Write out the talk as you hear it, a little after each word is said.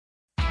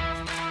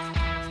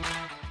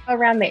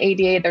Around the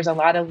ADA, there's a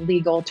lot of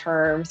legal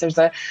terms. There's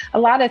a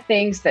lot of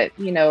things that,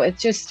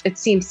 it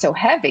seems so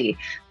heavy.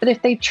 But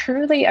if they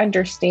truly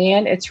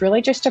understand, it's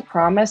really just a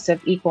promise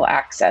of equal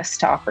access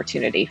to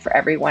opportunity for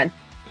everyone.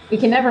 We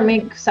can never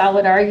make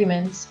solid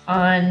arguments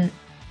on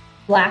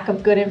lack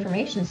of good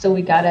information. So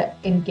we got to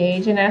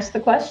engage and ask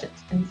the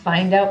questions and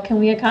find out, can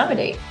we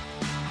accommodate?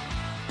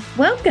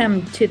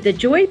 Welcome to the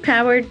Joy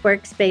Powered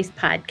Workspace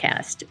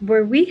podcast,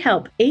 where we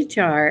help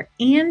HR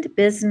and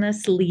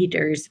business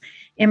leaders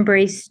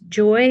embrace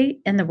joy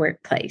in the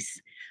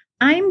workplace.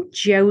 I'm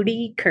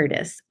Jody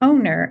Curtis,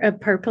 owner of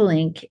Purple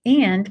Ink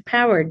and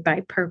powered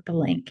by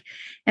Purple Ink.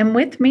 And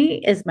with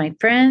me is my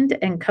friend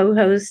and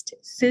co-host,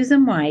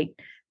 Susan White,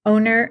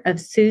 owner of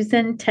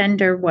Susan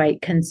Tender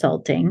White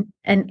Consulting,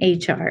 an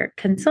HR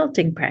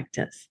consulting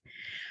practice.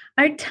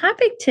 Our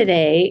topic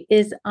today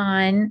is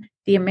on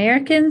the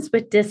Americans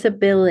with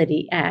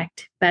Disabilities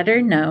Act,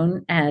 better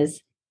known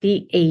as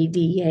the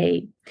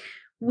ADA.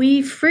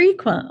 We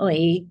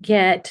frequently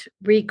get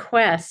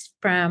requests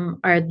from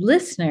our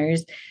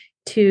listeners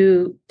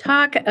to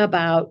talk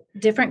about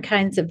different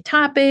kinds of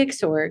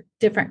topics or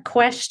different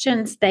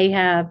questions they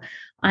have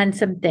on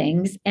some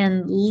things.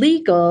 And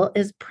legal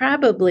is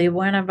probably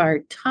one of our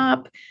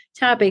top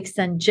topics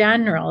in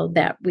general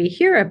that we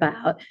hear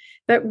about.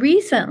 But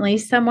recently,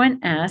 someone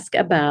asked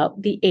about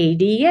the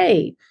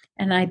ADA.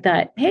 And I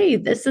thought, hey,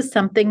 this is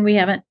something we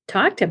haven't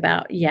talked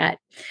about yet.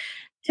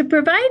 To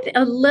provide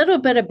a little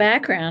bit of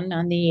background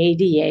on the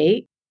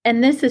ADA,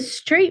 and this is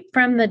straight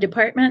from the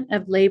Department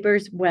of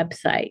Labor's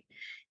website,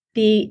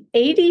 the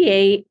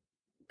ADA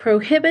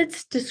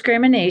prohibits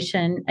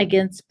discrimination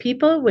against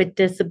people with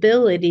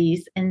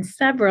disabilities in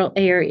several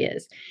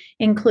areas,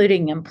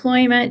 including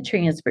employment,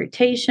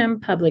 transportation,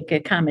 public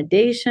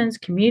accommodations,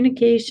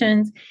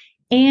 communications,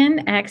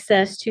 and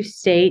access to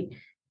state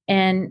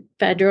and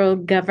federal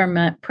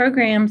government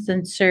programs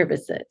and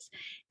services.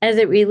 As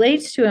it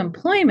relates to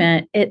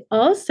employment, it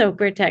also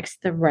protects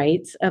the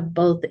rights of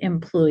both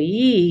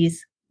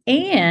employees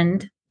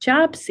and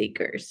job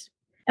seekers.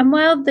 And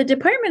while the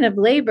Department of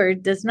Labor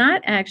does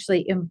not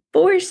actually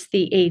enforce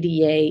the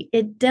ADA,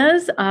 it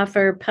does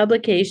offer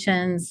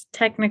publications,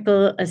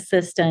 technical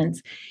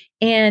assistance,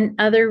 and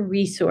other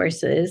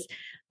resources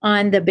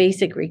on the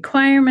basic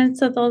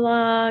requirements of the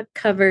law,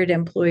 covered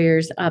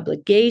employers'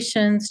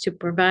 obligations to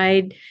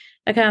provide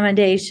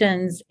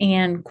accommodations,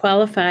 and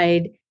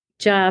qualified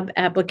job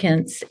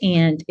applicants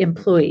and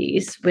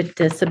employees with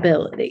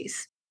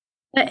disabilities.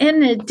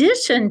 In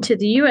addition to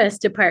the U.S.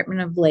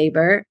 Department of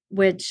Labor,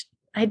 which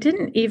I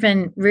didn't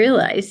even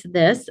realize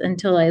this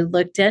until I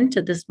looked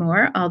into this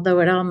more, although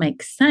it all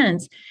makes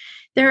sense,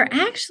 there are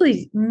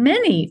actually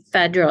many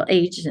federal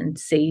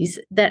agencies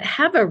that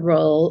have a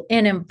role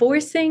in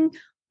enforcing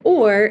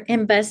or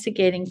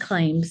investigating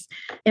claims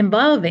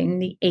involving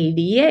the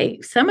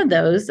ADA. Some of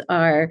those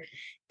are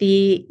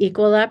the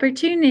Equal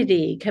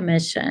Opportunity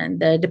Commission,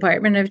 the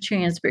Department of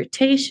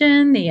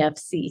Transportation, the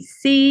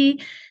FCC,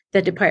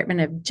 the Department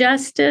of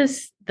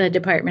Justice, the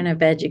Department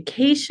of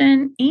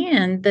Education,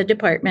 and the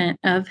Department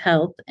of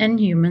Health and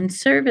Human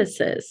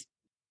Services.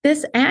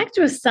 This act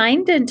was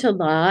signed into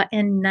law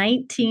in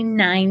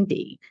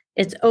 1990.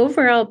 Its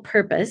overall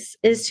purpose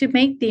is to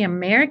make the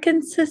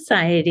American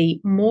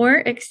society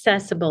more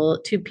accessible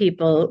to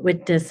people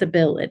with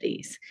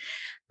disabilities.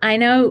 I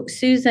know,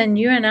 Susan,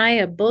 you and I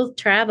have both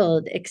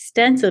traveled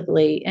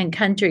extensively in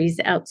countries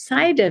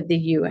outside of the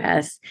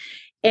U.S.,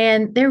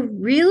 and there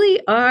really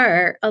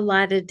are a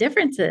lot of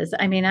differences.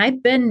 I mean,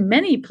 I've been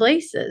many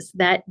places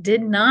that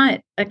did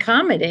not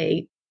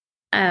accommodate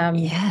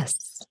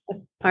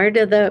part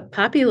of the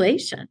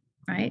population,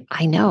 right?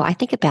 I know. I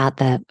think about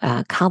the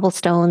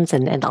cobblestones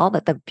and all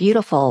the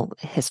beautiful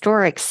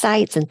historic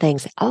sites and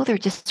things. Oh, they're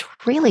just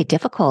really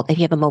difficult if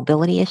you have a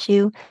mobility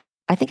issue.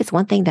 I think it's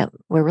one thing that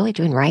we're really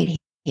doing right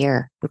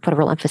here. We put a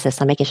real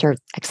emphasis on making sure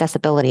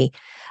accessibility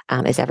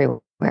is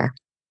everywhere.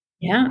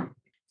 Yeah.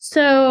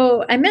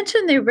 So I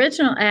mentioned the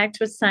original act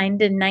was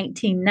signed in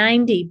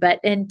 1990, but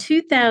in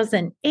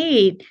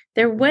 2008,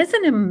 there was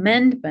an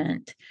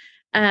amendment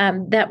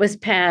that was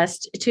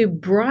passed to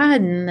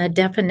broaden the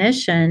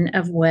definition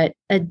of what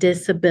a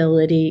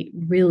disability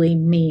really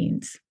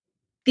means.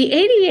 The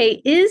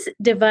ADA is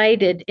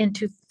divided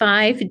into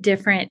 5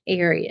 different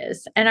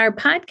areas, and our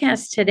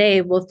podcast today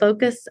will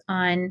focus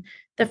on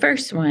the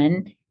first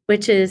one,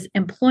 which is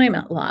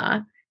employment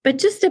law. But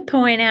just to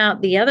point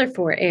out the other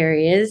 4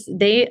 areas,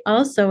 they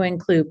also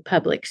include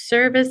public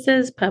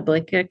services,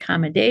 public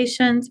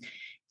accommodations,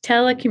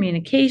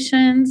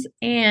 telecommunications,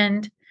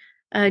 and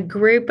a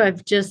group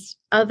of just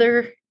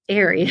other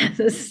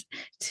areas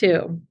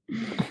too.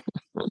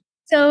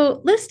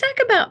 So let's talk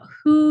about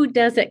who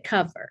does it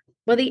cover.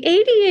 Well, the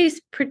ADA's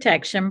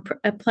protection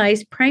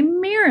applies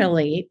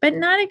primarily, but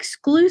not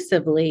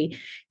exclusively,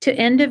 to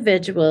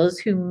individuals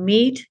who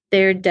meet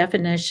their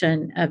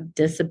definition of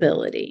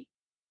disability.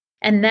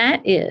 And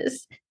that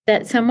is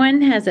that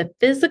someone has a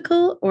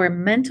physical or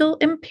mental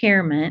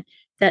impairment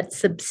that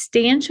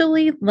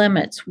substantially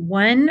limits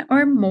one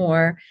or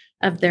more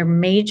of their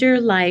major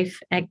life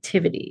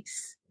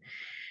activities.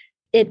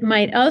 It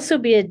might also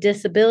be a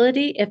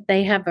disability if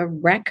they have a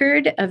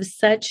record of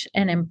such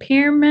an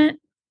impairment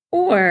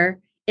or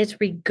it's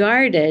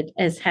regarded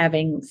as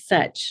having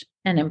such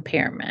an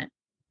impairment.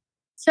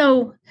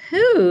 So,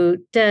 who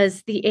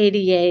does the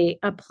ADA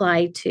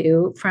apply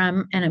to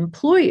from an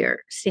employer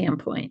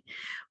standpoint?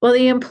 Well,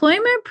 the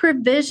employment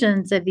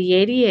provisions of the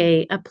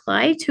ADA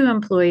apply to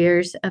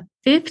employers of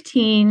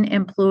 15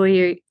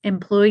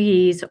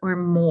 employees or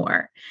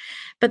more.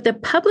 But the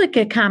public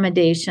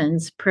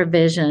accommodations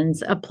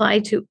provisions apply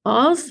to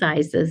all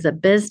sizes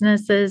of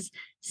businesses,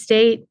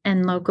 state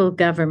and local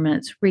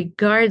governments,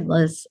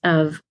 regardless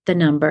of the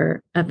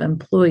number of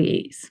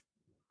employees.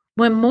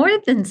 When more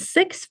than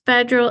 6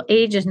 federal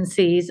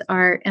agencies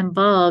are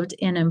involved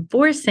in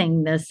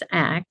enforcing this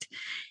act,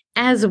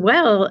 as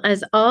well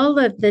as all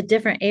of the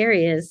different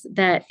areas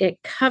that it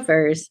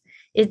covers,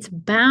 it's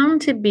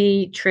bound to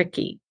be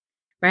tricky,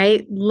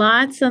 right?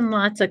 Lots and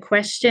lots of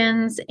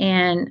questions.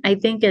 And I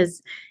think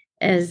as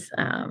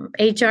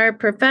HR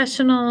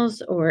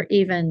professionals or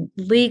even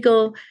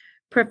legal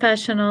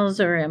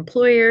professionals or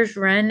employers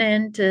run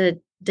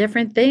into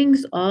different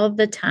things all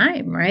the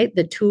time, right?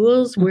 The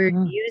tools we're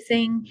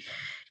using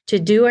to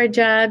do our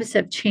jobs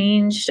have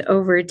changed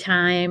over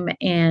time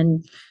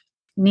and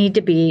need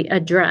to be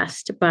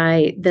addressed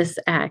by this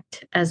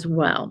act as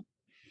well.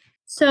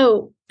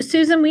 So,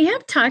 Susan, we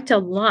have talked a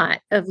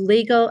lot of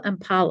legal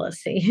and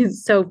policy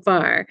so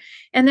far,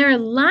 and there are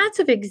lots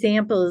of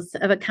examples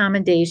of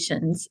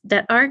accommodations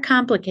that are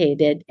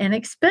complicated and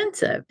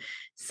expensive,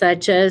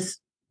 such as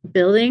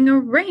building a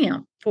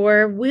ramp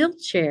for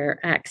wheelchair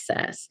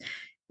access,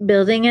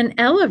 building an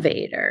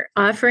elevator,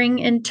 offering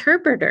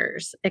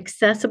interpreters,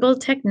 accessible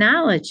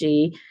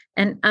technology,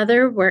 and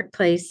other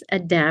workplace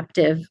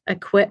adaptive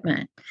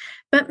equipment.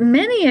 But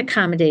many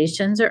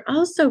accommodations are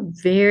also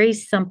very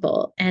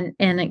simple and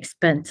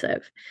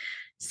inexpensive.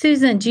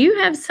 Susan, do you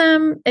have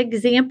some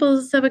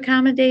examples of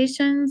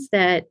accommodations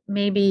that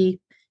maybe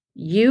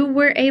you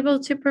were able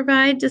to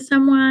provide to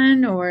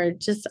someone or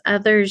just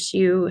others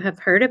you have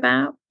heard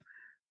about?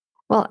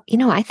 Well,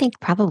 I think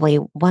probably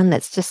one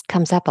that's just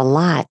comes up a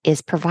lot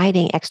is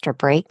providing extra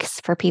breaks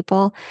for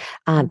people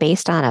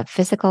based on a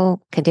physical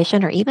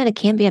condition, or even it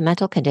can be a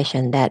mental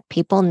condition that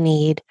people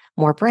need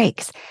more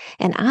breaks.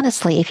 And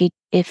honestly,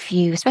 if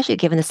you, especially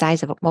given the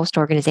size of most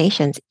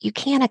organizations, you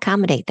can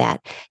accommodate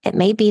that. It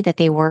may be that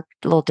they work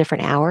a little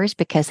different hours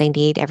because they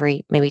need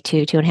every maybe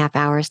 2.5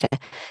 hours to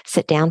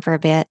sit down for a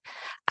bit.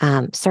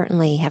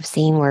 Certainly have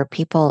seen where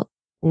people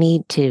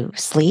need to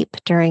sleep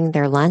during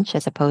their lunch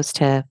as opposed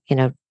to,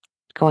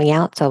 going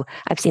out. So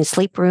I've seen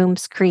sleep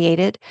rooms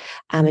created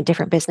in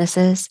different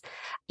businesses.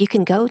 You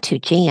can go to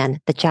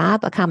JAN, the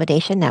Job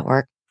Accommodation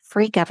Network,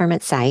 free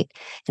government site.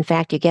 In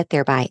fact, you get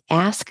there by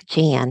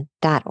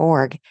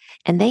askjan.org,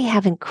 and they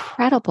have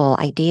incredible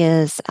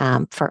ideas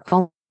for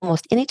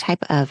almost any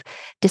type of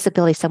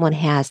disability someone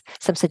has,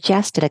 some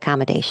suggested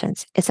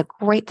accommodations. It's a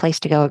great place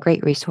to go, a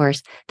great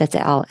resource that's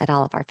at all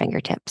of our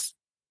fingertips.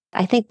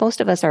 I think most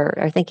of us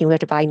are thinking we have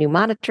to buy new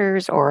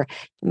monitors or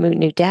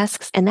new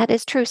desks, and that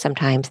is true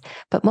sometimes.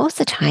 But most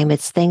of the time,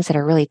 it's things that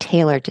are really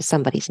tailored to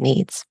somebody's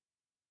needs.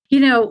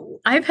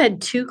 I've had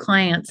 2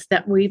 clients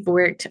that we've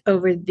worked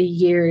over the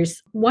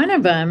years. One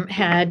of them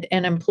had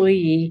an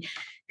employee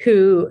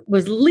who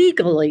was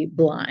legally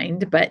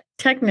blind, but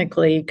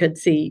technically could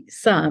see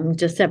some,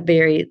 just have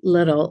very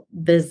little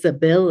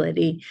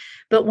visibility.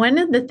 But one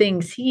of the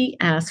things he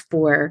asked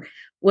for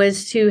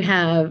was to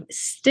have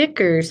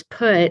stickers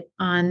put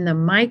on the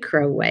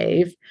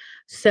microwave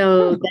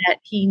so that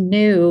he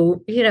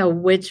knew,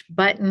 which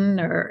button,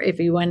 or if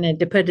he wanted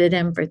to put it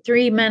in for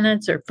 3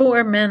 minutes or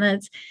 4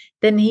 minutes,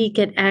 then he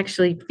could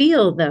actually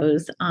feel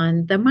those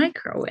on the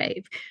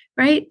microwave,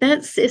 right?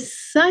 Is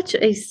such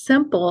a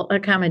simple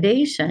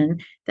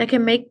accommodation that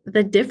can make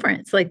the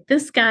difference. Like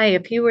this guy,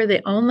 if he were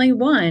the only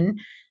one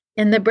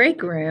in the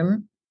break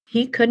room,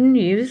 he couldn't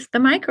use the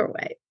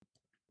microwave.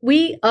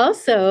 We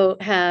also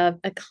have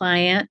a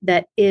client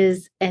that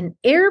is an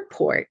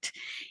airport.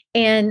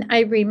 And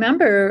I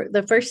remember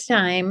the first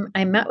time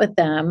I met with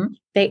them,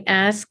 they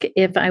asked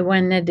if I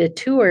wanted a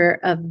tour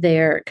of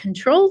their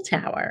control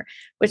tower,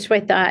 which I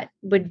thought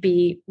would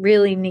be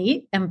really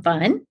neat and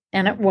fun.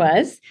 And it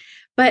was.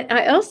 But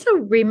I also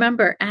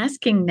remember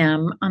asking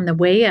them on the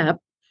way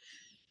up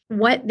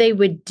what they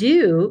would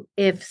do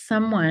if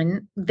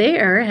someone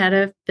there had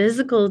a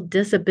physical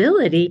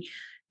disability,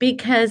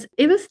 because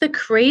it was the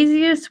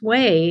craziest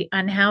way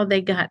on how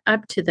they got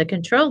up to the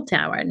control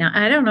tower. Now,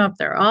 I don't know if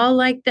they're all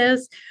like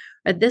this,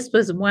 or this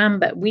was one,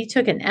 but we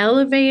took an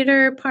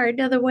elevator part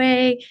of the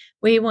way.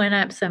 We went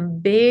up some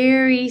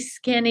very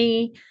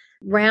skinny,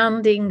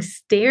 rounding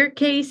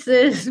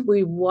staircases.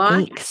 We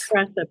walked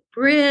across a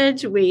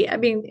bridge.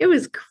 It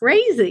was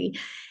crazy.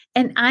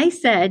 And I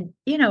said,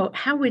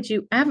 how would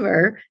you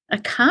ever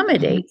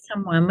accommodate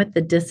someone with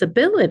a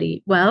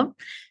disability? Well,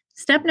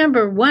 step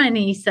number 1,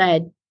 he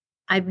said,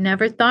 I've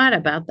never thought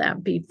about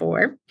that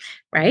before,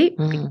 right?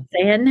 Because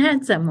they hadn't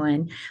had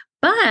someone.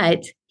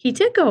 But he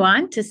did go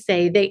on to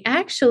say they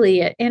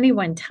actually at any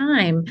one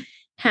time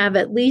have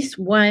at least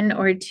one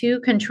or two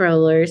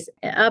controllers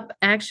up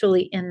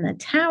actually in the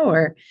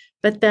tower,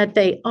 but that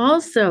they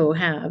also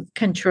have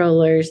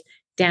controllers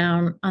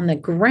down on the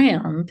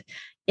ground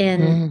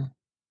in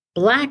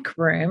black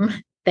room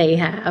they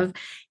have.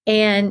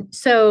 And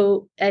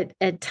so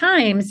at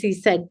times, he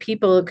said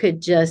people could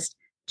just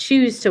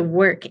choose to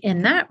work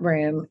in that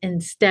room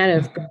instead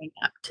of going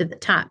up to the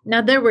top.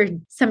 Now, there were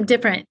some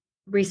different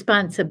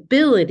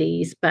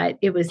responsibilities, but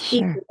it was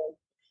Sure. equal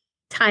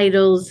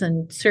titles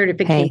and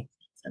certifications Hey.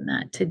 and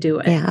that to do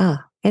it. Yeah. Oh,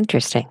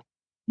 interesting.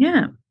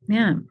 Yeah.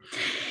 Yeah.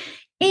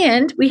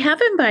 And we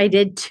have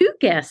invited two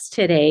guests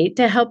today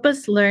to help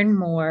us learn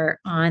more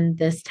on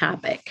this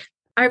topic.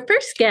 Our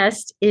first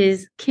guest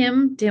is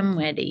Kim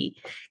Dimwitty.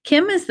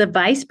 Kim is the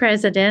Vice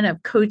President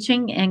of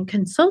Coaching and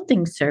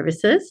Consulting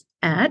Services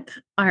at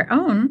our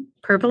own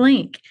Purple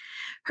Ink.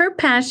 Her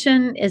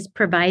passion is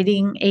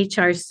providing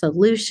HR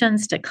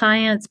solutions to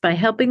clients by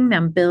helping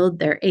them build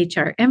their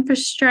HR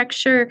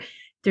infrastructure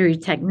through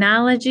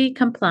technology,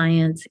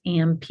 compliance,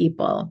 and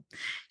people.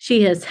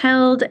 She has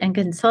held and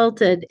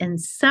consulted in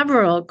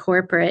several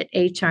corporate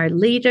HR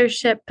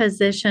leadership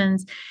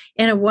positions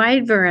in a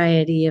wide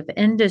variety of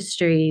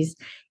industries,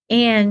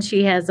 and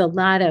she has a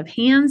lot of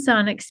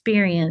hands-on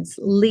experience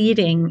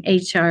leading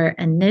HR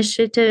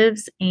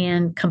initiatives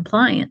and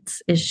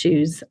compliance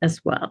issues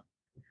as well.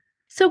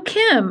 So,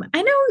 Kim,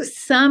 I know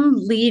some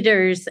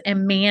leaders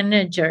and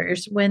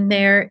managers, when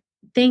they're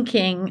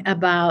thinking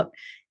about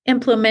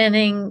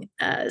implementing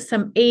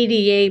some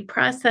ADA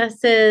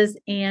processes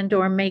and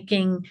or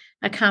making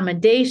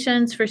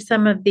accommodations for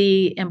some of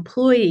the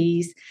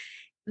employees,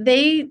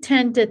 they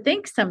tend to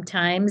think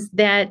sometimes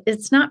that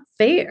it's not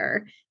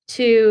fair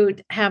to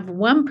have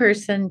one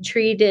person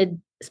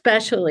treated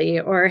specially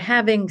or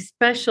having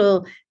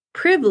special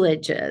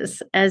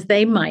privileges as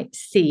they might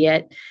see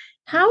it.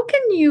 How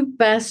can you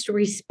best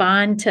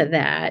respond to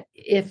that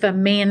if a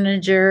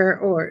manager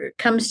or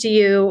comes to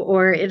you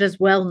or it is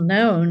well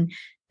known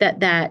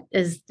that that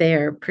is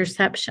their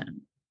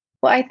perception?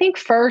 Well, I think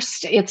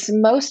first, it's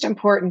most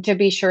important to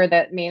be sure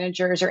that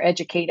managers are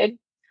educated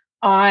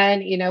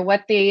on,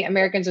 what the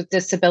Americans with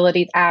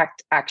Disabilities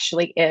Act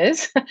actually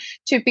is,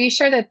 to be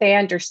sure that they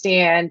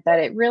understand that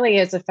it really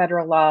is a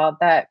federal law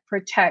that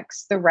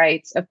protects the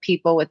rights of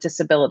people with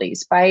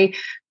disabilities by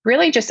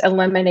really just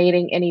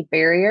eliminating any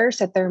barriers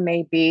that there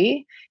may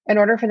be in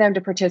order for them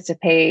to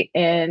participate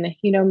in,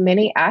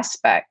 many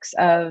aspects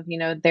of,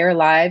 their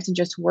lives and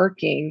just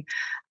working.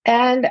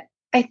 And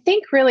I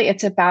think really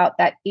it's about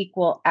that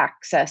equal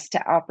access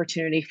to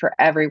opportunity for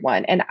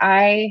everyone. And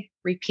I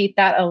repeat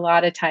that a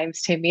lot of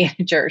times to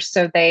managers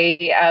so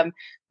they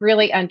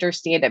really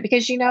understand it.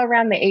 Because,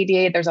 around the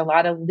ADA, there's a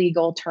lot of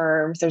legal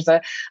terms. There's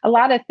a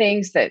lot of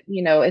things that,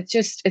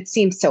 it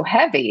seems so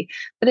heavy.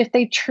 But if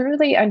they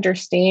truly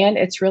understand,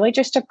 it's really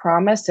just a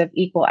promise of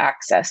equal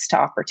access to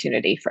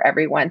opportunity for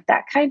everyone.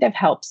 That kind of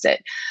helps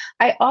it.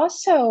 I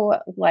also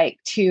like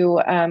to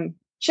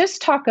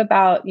just talk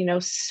about,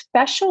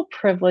 special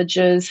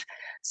privileges.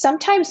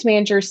 Sometimes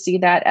managers see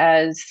that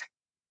as,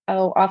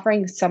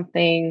 offering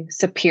something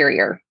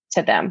superior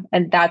to them.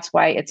 And that's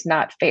why it's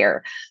not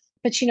fair.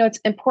 But, it's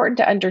important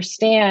to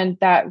understand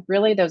that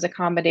really those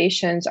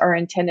accommodations are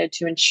intended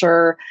to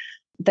ensure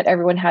that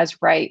everyone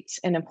has rights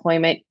in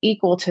employment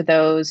equal to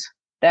those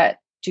that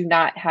do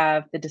not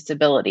have the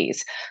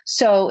disabilities.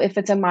 So if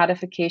it's a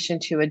modification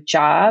to a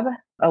job,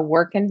 a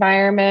work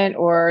environment,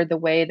 or the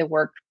way the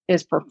work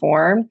is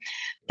performed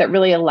that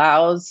really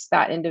allows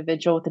that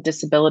individual with a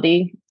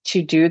disability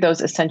to do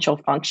those essential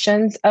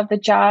functions of the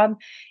job,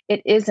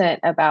 it isn't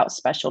about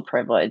special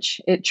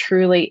privilege. It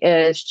truly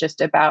is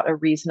just about a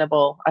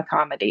reasonable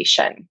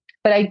accommodation.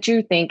 But I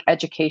do think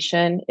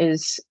education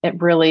is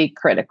really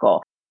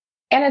critical.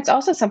 And it's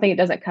also something that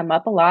doesn't come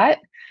up a lot.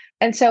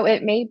 And so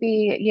it may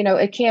be,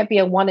 it can't be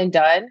a one and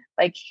done,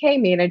 like, hey,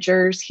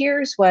 managers,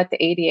 here's what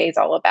the ADA is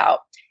all about.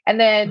 And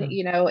then,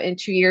 in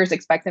 2 years,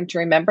 expect them to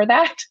remember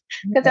that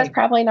because that's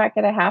probably not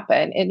going to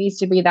happen. It needs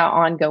to be that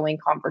ongoing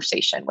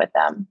conversation with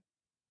them.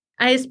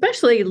 I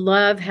especially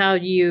love how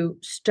you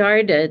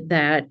started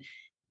that,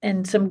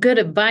 and some good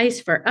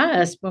advice for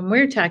us when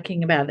we're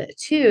talking about it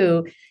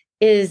too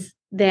is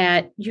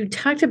that you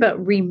talked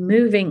about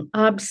removing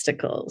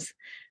obstacles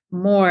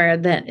more,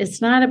 that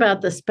it's not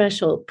about the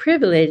special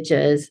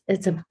privileges,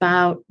 it's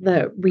about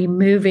the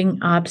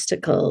removing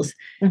obstacles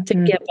to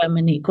give them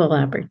an equal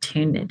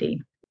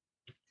opportunity.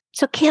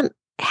 So, Kim,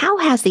 how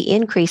has the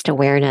increased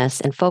awareness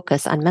and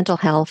focus on mental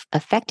health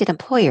affected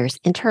employers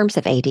in terms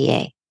of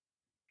ADA?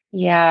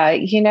 Yeah,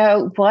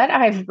 what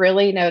I've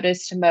really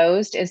noticed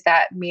most is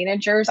that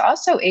managers,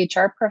 also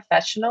HR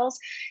professionals,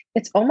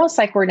 it's almost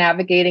like we're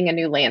navigating a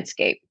new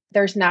landscape.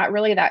 There's not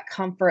really that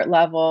comfort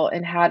level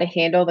in how to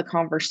handle the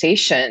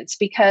conversations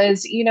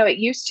because, it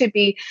used to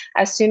be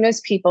as soon as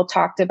people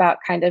talked about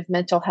kind of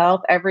mental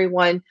health,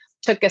 everyone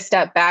took a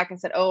step back and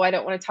said, "Oh, I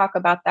don't want to talk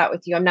about that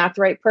with you. I'm not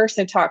the right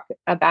person to talk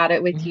about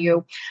it with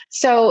you."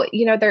 So,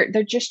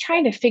 they're just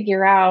trying to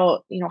figure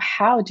out,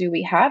 how do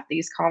we have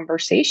these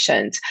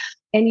conversations?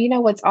 And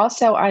what's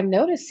also I'm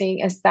noticing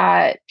is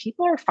that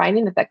people are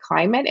finding that the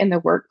climate in the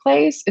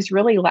workplace is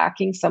really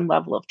lacking some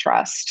level of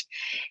trust.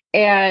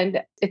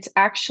 And it's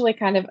actually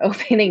kind of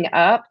opening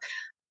up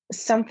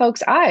some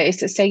folks' eyes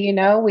to say,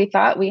 we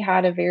thought we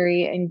had a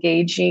very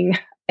engaging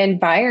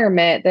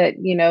environment that,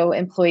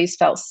 employees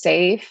felt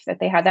safe, that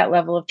they had that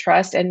level of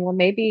trust. And well,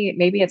 maybe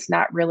it's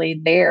not really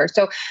there.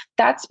 So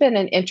that's been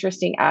an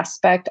interesting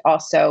aspect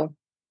also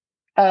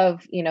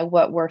of,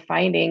 what we're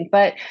finding.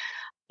 But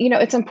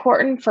it's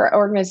important for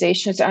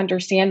organizations to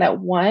understand that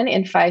 1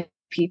 in 5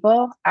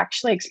 people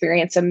actually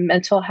experience a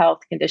mental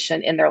health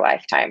condition in their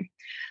lifetime.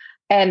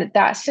 And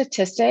that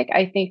statistic,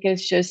 I think,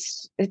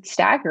 it's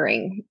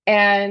staggering.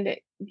 And,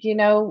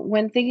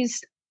 when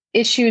these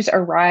issues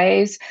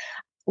arise,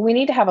 we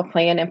need to have a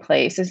plan in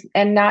place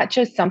and not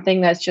just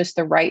something that's just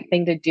the right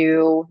thing to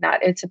do.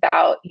 Not it's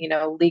about,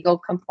 legal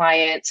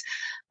compliance,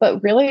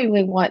 but really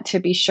we want to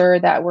be sure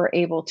that we're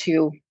able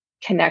to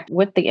connect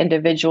with the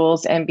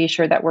individuals and be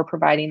sure that we're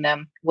providing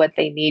them what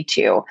they need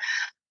to.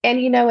 And,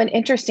 and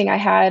interesting, I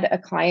had a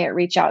client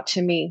reach out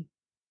to me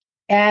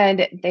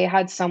and they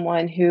had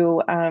someone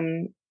who,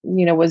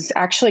 was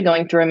actually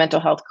going through a mental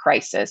health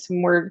crisis.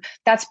 And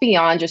that's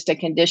beyond just a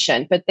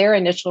condition. But their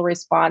initial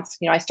response,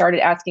 I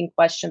started asking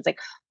questions like,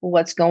 well,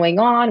 what's going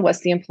on? What's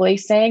the employee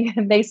saying?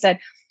 And they said,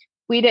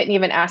 we didn't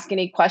even ask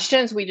any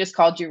questions. We just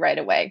called you right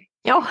away.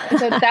 Oh, And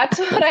so that's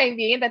what I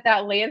mean,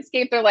 that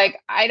landscape, they're like,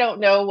 I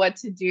don't know what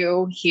to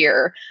do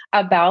here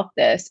about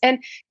this.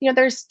 And,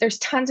 there's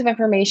tons of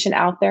information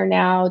out there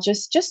now,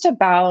 just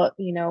about,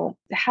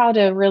 how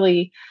to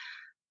really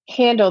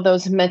handle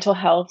those mental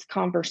health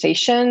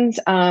conversations,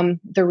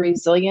 the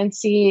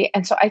resiliency.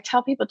 And so I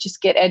tell people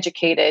just get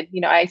educated.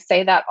 I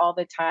say that all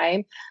the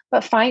time,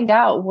 but find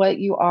out what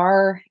you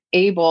are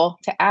able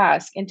to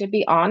ask. And to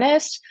be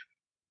honest,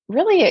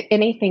 really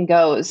anything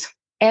goes.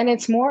 And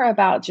it's more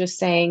about just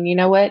saying, you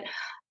know what,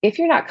 if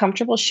you're not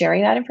comfortable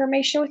sharing that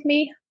information with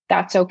me,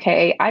 that's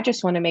okay. I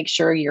just want to make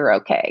sure you're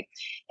okay.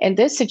 In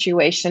this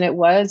situation, it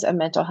was a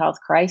mental health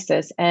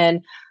crisis.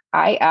 And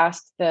I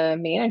asked the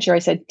manager, I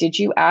said, did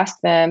you ask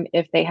them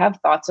if they have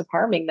thoughts of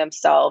harming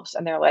themselves?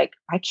 And they're like,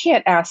 I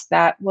can't ask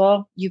that.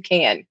 Well, you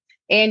can,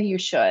 and you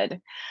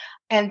should.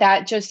 And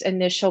that just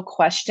initial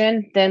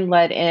question then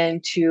led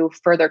into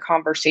further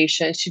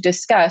conversations to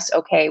discuss,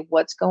 okay,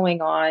 what's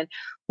going on?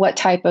 What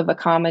type of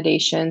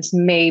accommodations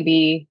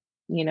maybe,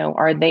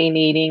 are they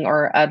needing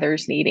or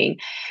others needing?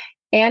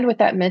 And with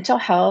that mental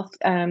health,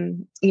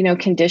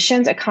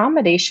 conditions,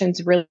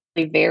 accommodations really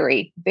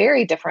vary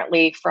very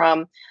differently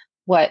from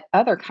what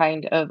other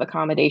kind of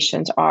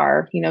accommodations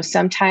are.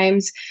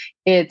 Sometimes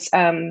it's,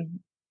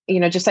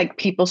 just like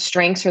people's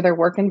strengths or their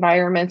work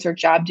environments or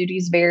job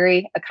duties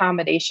vary,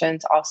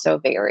 accommodations also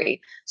vary.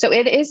 So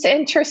it is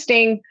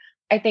interesting,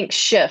 I think,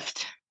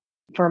 shift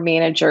for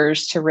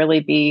managers to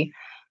really be,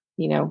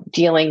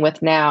 dealing with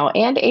now,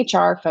 and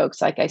HR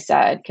folks, like I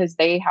said, because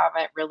they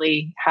haven't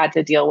really had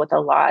to deal with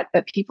a lot,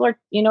 but people are,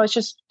 it's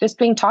just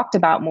being talked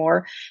about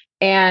more.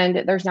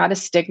 And there's not a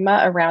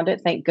stigma around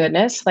it, thank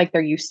goodness, like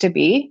there used to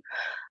be.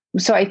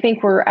 So I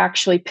think we're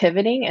actually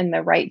pivoting in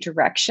the right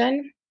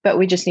direction, but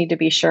we just need to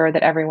be sure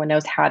that everyone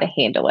knows how to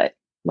handle it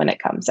when it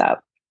comes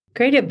up.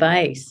 Great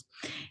advice.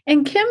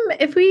 And Kim,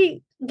 if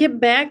we get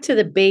back to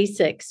the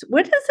basics,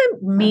 what does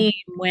it mean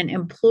when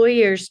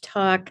employers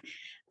talk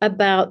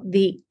about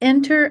the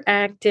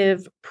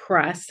interactive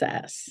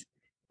process?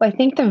 Well, I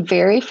think the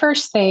very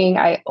first thing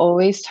I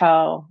always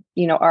tell,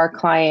 our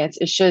clients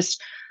is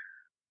just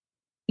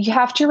you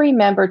have to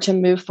remember to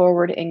move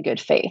forward in good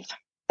faith.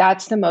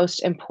 That's the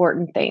most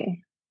important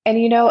thing. And,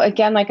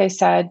 again, like I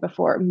said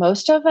before,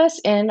 most of us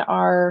in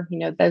our,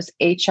 those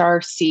HR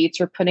seats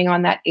or putting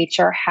on that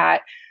HR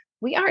hat,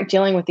 we aren't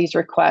dealing with these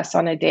requests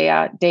on a day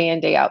in,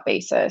 day out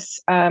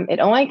basis. It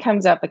only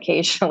comes up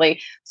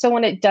occasionally. So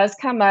when it does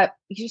come up,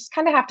 you just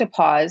kind of have to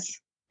pause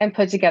and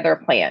put together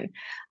a plan.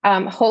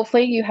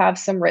 Hopefully you have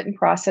some written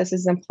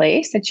processes in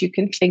place that you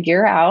can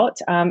figure out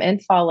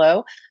and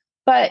follow.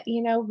 But,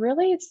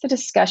 really it's the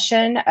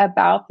discussion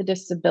about the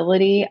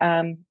disability,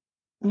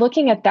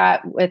 looking at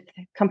that with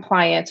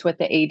compliance with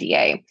the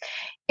ADA.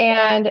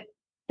 And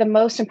the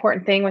most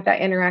important thing with that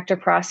interactive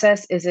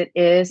process is it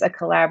is a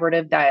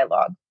collaborative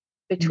dialogue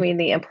between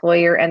the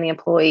employer and the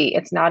employee.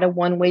 It's not a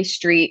one-way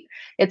street.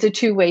 It's a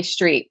two-way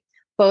street.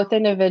 Both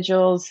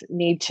individuals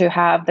need to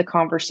have the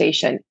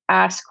conversation,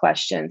 ask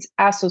questions,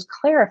 ask those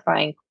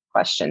clarifying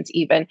questions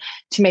even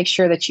to make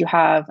sure that you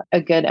have a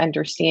good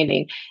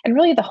understanding. And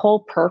really the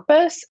whole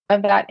purpose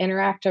of that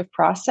interactive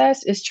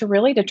process is to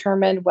really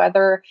determine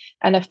whether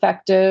an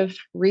effective,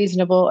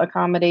 reasonable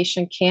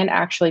accommodation can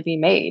actually be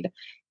made.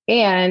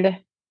 And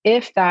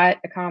if that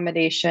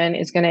accommodation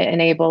is going to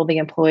enable the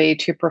employee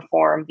to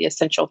perform the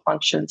essential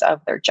functions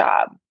of their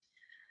job.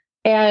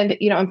 And,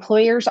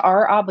 employers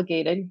are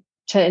obligated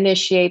to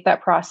initiate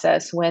that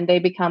process when they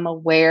become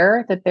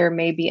aware that there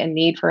may be a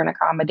need for an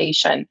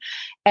accommodation.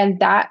 And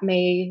that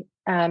may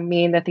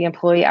mean that the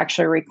employee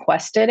actually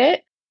requested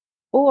it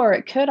Or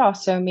it could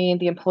also mean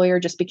the employer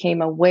just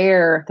became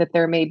aware that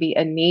there may be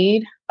a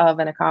need of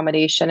an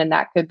accommodation, and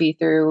that could be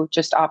through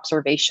just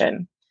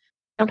observation.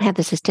 I don't have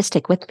the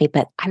statistic with me,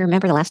 but I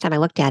remember the last time I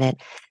looked at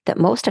it that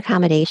most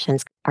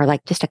accommodations are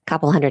like just a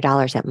couple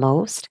 $100s at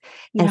most.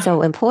 And Yeah.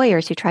 so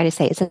employers who try to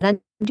say it's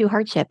an undue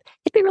hardship,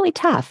 it'd be really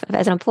tough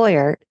as an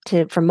employer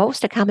to, for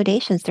most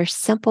accommodations, they're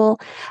simple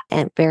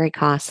and very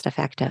cost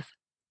effective.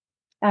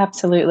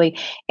 Absolutely.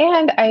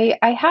 And I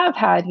have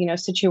had,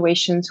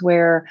 situations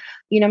where,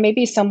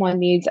 maybe someone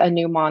needs a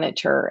new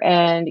monitor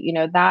and,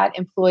 that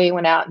employee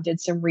went out and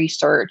did some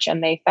research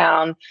and they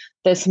found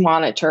this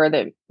monitor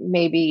that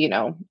maybe,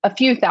 a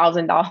few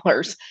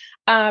 $1,000s.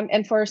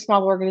 And for a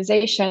small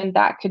organization,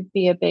 that could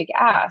be a big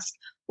ask.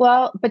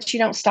 Well, but you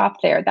don't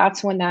stop there.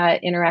 That's when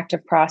that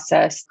interactive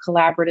process,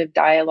 collaborative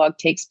dialogue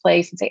takes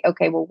place and say,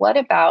 okay, well, what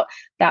about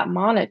that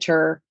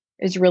monitor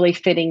is really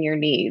fitting your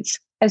needs?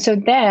 And so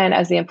then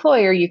as the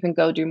employer, you can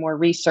go do more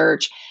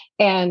research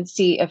and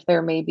see if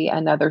there may be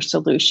another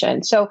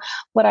solution. So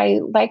what I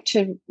like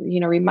to,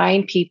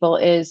 remind people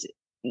is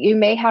you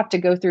may have to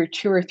go through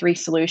 2 or 3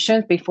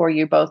 solutions before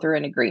you both are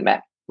in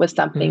agreement with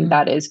something Mm,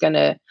 that is going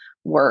to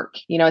work.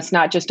 It's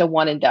not just a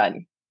one and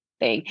done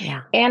thing.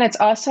 yeah. And it's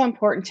also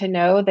important to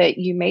know that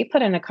you may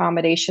put an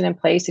accommodation in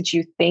place that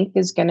you think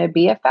is going to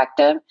be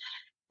effective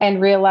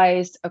and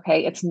realize,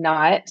 okay, it's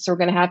not. So we're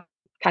going to have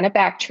kind of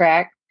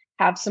backtrack,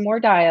 have some more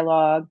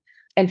dialogue,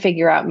 and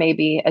figure out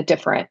maybe a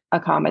different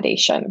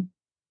accommodation.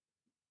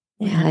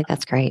 Yeah, I think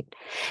that's great.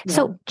 Yeah.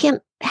 So, Kim,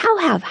 how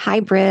have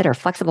hybrid or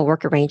flexible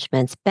work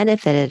arrangements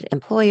benefited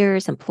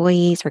employers,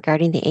 employees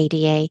regarding the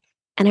ADA?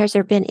 And has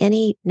there been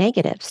any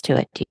negatives to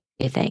it, do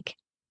you think?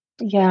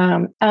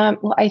 Yeah.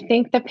 Well, I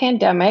think the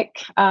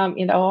pandemic,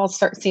 all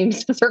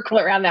seems to circle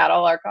around that,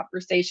 all our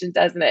conversations,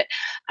 doesn't it?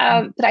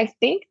 But I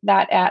think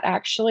that it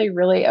actually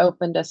really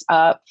opened us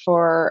up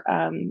for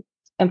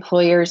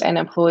employers and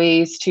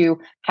employees to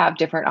have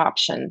different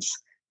options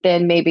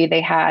than maybe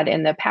they had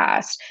in the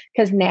past.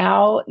 Because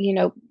now,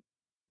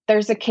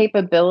 there's a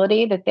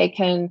capability that they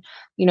can,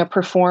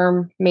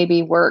 perform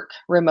maybe work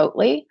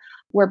remotely.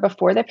 Where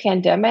before the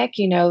pandemic,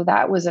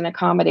 that was an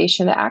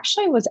accommodation that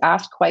actually was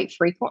asked quite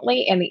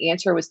frequently. And the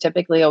answer was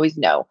typically always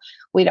no.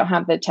 We don't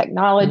have the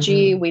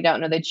technology. Mm, We don't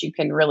know that you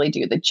can really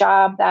do the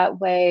job that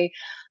way.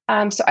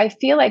 So I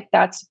feel like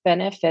that's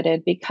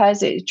benefited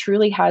because it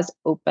truly has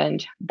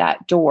opened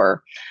that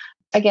door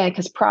again,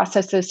 because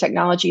processes,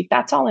 technology,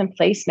 that's all in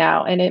place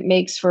now. And it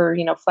makes for,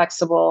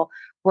 flexible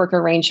work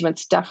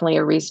arrangements, definitely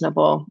a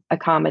reasonable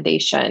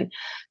accommodation.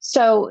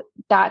 So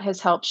that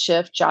has helped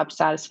shift job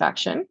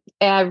satisfaction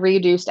and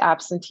reduced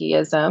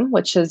absenteeism,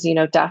 which has,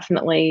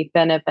 definitely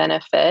been a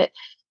benefit.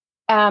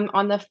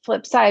 On the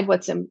flip side,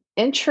 what's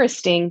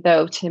interesting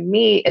though to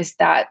me is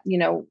that,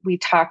 we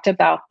talked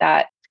about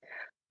that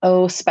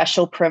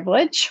special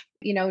privilege.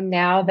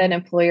 Now that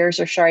employers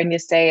are starting to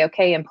say,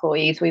 okay,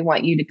 employees, we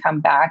want you to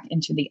come back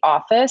into the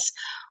office.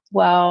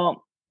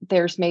 Well,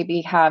 there's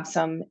maybe have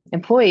some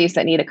employees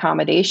that need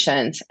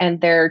accommodations and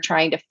they're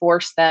trying to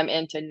force them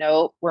into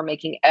no, we're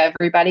making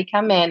everybody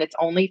come in. It's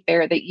only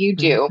fair that you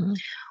do. mhm,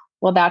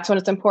 Well, that's when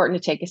it's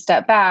important to take a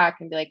step back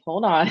and be like,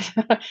 hold on,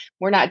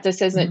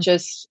 this isn't mhm.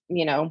 just,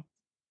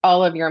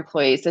 all of your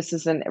employees. This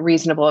is a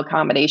reasonable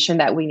accommodation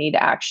that we need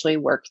to actually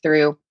work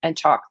through and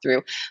talk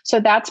through. So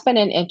that's been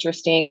an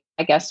interesting,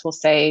 I guess we'll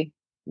say,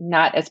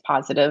 not as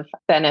positive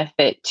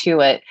benefit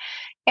to it.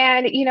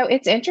 And,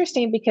 it's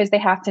interesting because they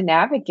have to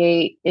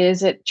navigate,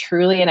 is it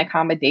truly an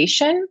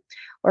accommodation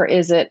or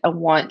is it a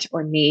want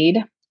or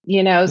need? So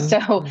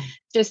Mhm.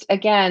 just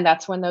again,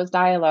 that's when those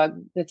dialogue,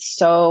 it's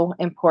so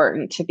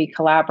important to be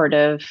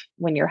collaborative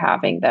when you're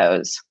having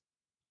those.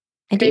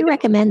 And do you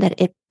recommend that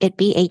it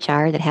be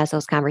HR that has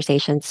those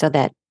conversations so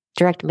that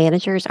direct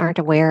managers aren't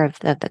aware of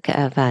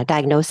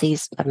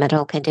diagnoses of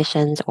mental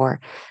conditions or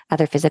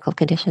other physical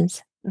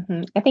conditions?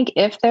 I think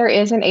if there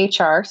is an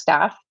HR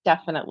staff,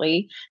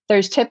 definitely.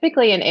 There's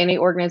typically in any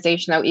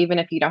organization, though, even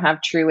if you don't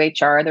have true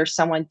HR, there's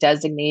someone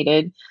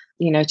designated,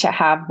 to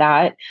have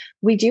that.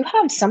 We do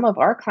have some of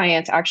our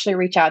clients actually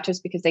reach out to us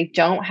because they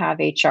don't have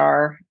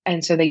HR.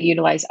 And so they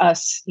utilize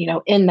us,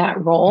 in that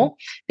Mhm. role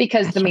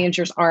because the Gotcha.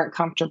 managers aren't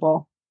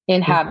comfortable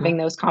in Mhm. having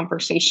those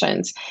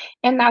conversations.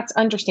 And that's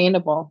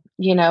understandable,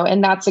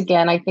 and that's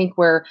again, I think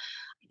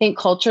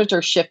cultures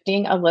are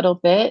shifting a little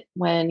bit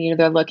when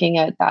they're looking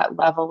at that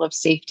level of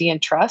safety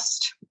and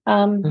trust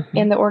in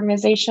Mhm. the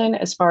organization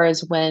as far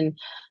as when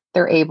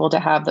they're able to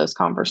have those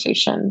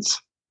conversations.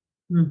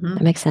 That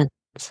Mhm. makes sense.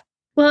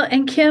 Well,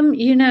 and Kim,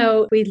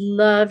 we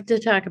love to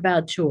talk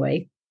about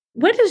joy.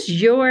 What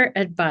is your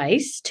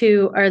advice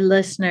to our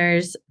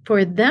listeners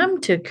for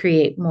them to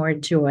create more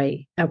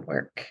joy at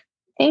work?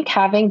 I think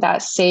having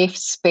that safe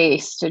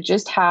space to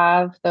just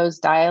have those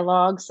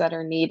dialogues that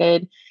are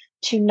needed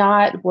to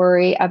not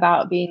worry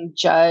about being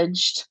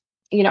judged.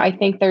 I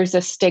think there's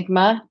a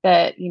stigma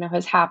that,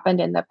 has happened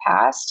in the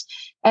past.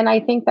 And I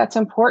think that's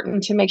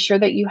important to make sure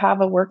that you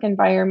have a work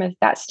environment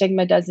that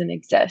stigma doesn't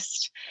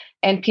exist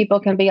and people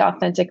can be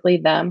authentically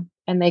them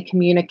and they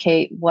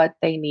communicate what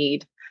they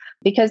need.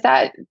 because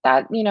that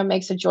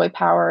makes a joy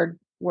powered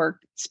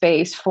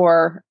workspace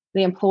for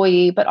the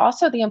employee, but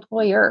also the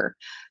employer.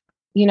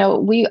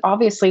 We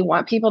obviously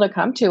want people to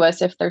come to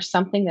us if there's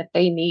something that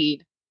they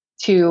need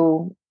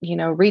to,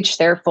 reach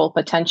their full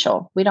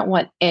potential. We don't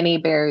want any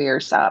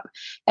barriers up.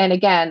 And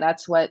again,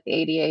 that's what the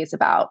ADA is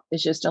about,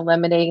 is just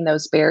eliminating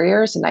those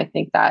barriers. And I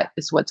think that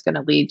is what's going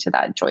to lead to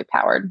that joy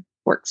powered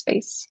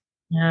workspace.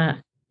 Yeah,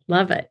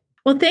 love it.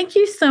 Well, thank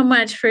you so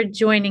much for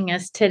joining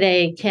us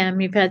today, Kim.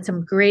 You've had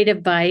some great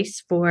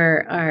advice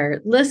for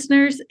our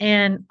listeners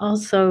and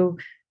also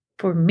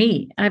for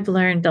me. I've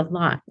learned a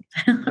lot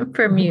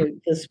from you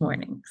this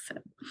morning. So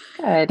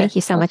good. Thank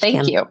you so much, thank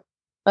Kim. you.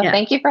 Well, Yeah.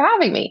 Thank you for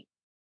having me.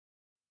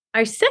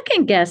 Our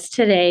second guest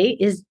today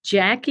is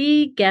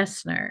Jackie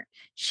Gessner.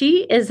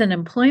 She is an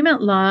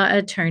employment law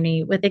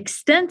attorney with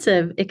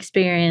extensive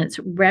experience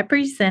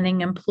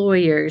representing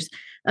employers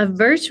of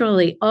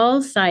virtually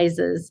all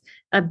sizes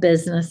of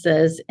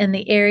businesses in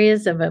the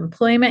areas of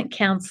employment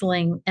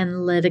counseling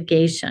and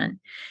litigation.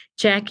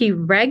 Jackie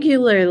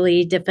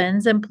regularly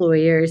defends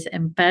employers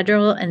in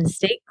federal and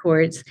state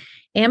courts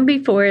and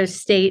before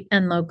state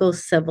and local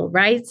civil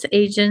rights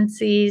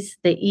agencies,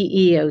 the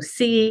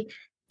EEOC,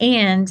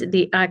 and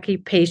the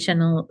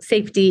Occupational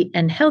Safety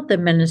and Health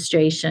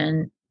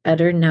Administration,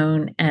 better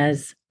known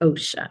as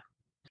OSHA.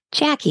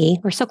 Jackie,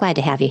 we're so glad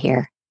to have you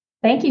here.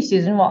 Thank you,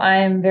 Susan. Well, I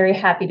am very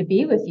happy to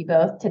be with you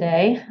both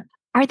today.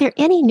 Are there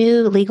any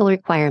new legal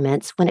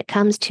requirements when it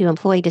comes to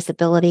employee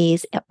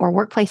disabilities or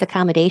workplace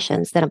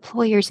accommodations that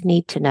employers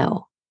need to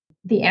know?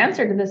 The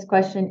answer to this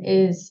question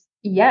is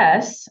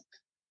yes.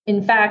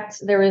 In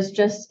fact, there was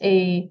just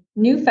a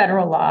new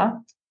federal law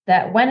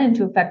that went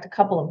into effect a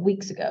couple of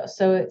weeks ago.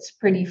 So it's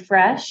pretty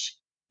fresh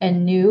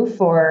and new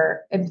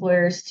for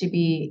employers to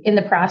be in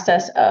the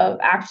process of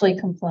actually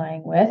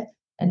complying with.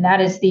 And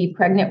that is the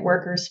Pregnant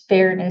Workers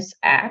Fairness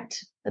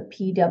Act, the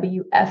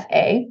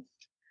PWFA.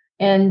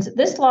 And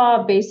this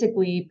law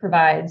basically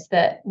provides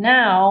that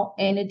now,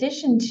 in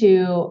addition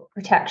to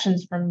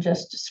protections from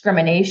just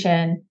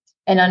discrimination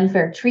and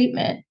unfair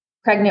treatment,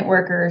 pregnant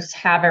workers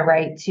have a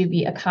right to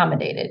be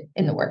accommodated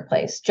in the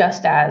workplace,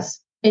 just as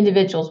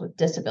individuals with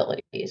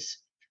disabilities.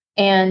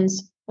 And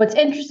what's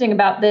interesting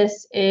about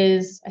this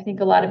is I think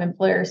a lot of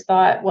employers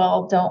thought,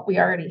 well, don't we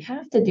already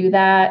have to do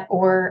that?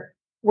 Or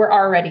we're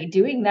already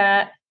doing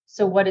that.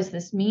 So what does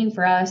this mean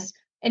for us?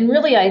 And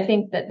really, I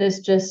think that this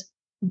just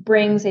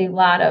brings a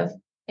lot of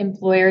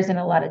employers in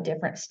a lot of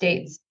different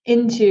states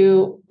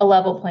into a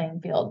level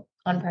playing field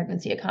on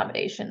pregnancy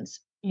accommodations.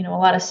 A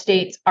lot of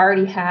states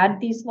already had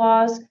these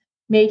laws,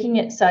 making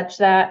it such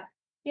that,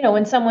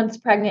 when someone's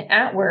pregnant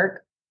at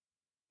work,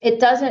 it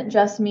doesn't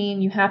just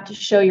mean you have to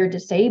show you're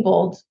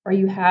disabled or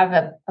you have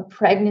a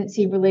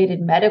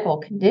pregnancy-related medical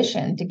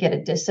condition to get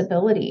a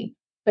disability.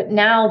 But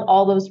now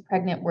all those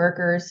pregnant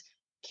workers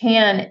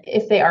can,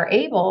 if they are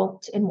able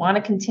to, and want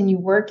to continue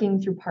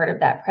working through part of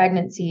that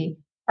pregnancy,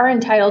 are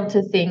entitled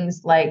to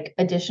things like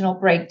additional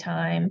break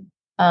time,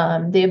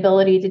 the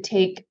ability to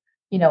take,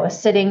 a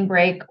sitting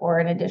break or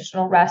an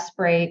additional rest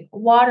break,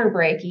 water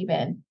break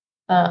even.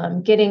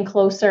 Getting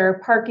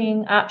closer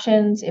parking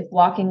options if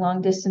walking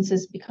long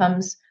distances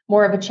becomes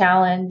more of a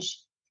challenge.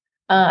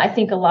 I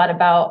think a lot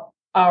about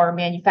our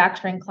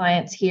manufacturing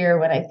clients here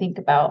when I think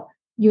about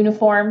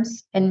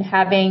uniforms, and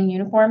having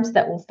uniforms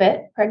that will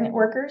fit pregnant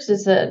workers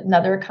is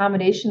another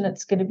accommodation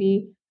that's going to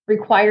be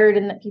required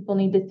and that people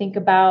need to think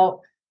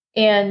about.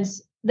 And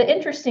the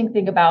interesting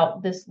thing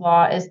about this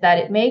law is that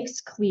it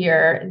makes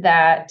clear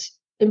that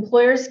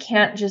employers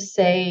can't just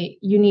say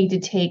you need to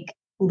take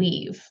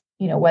leave,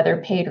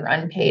 whether paid or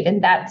unpaid,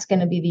 and that's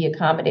going to be the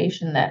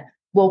accommodation that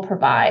we'll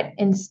provide.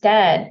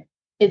 Instead,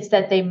 it's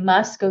that they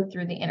must go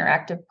through the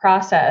interactive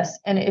process.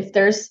 And if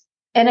there's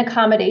an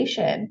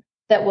accommodation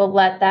that will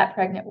let that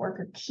pregnant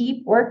worker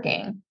keep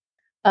working,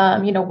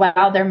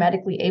 while they're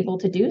medically able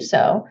to do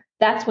so,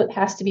 that's what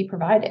has to be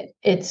provided.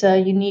 It's a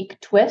unique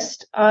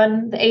twist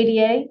on the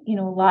ADA.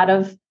 A lot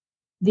of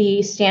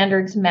the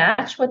standards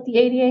match what the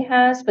ADA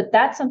has, but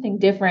that's something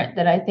different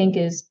that I think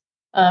is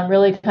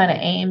really kind of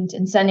aimed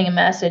in sending a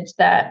message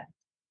that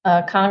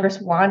Congress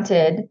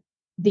wanted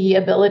the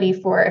ability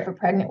for, if a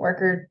pregnant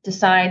worker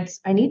decides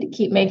I need to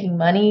keep making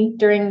money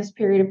during this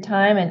period of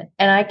time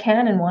and I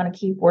can and want to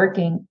keep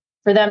working,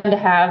 for them to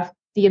have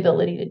the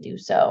ability to do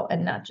so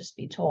and not just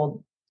be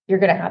told you're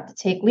going to have to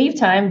take leave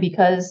time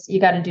because you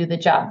got to do the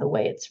job the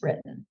way it's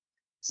written.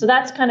 So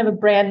that's kind of a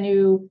brand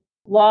new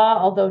law,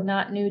 although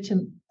not new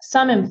to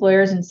some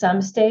employers in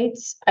some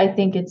states. I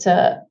think it's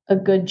a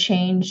good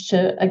change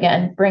to,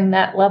 again, bring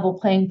that level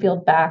playing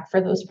field back for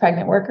those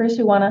pregnant workers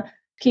who want to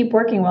keep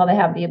working while they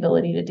have the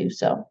ability to do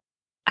so.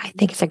 I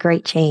think it's a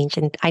great change.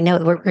 And I know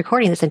that we're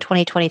recording this in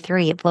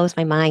 2023. It blows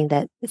my mind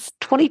that it's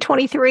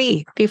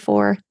 2023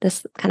 before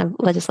this kind of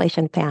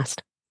legislation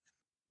passed.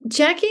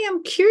 Jackie,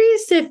 I'm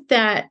curious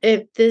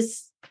if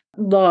this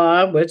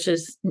law, which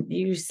is,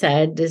 you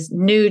said, is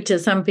new to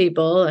some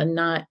people and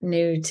not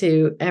new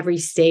to every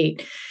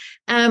state,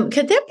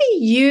 could that be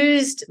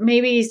used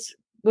maybe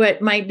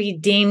what might be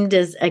deemed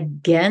as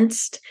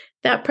against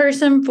that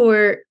person?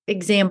 For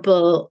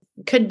example,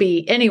 could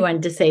be anyone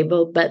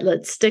disabled, but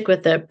let's stick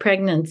with the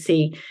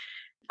pregnancy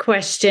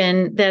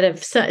question, that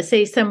if, say,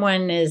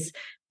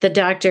 the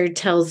doctor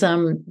tells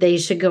them they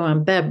should go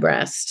on bed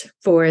rest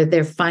for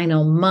their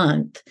final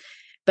month,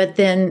 but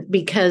then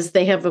because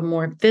they have a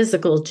more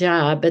physical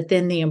job, but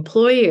then the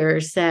employer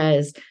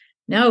says,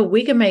 no,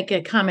 we can make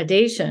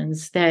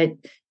accommodations that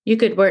you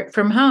could work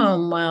from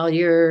home while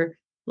you're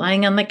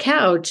lying on the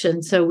couch.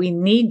 And so we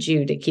need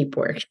you to keep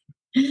working.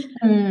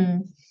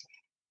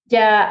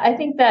 Yeah, I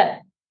think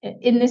that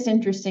in this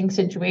interesting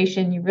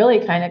situation, you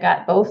really kind of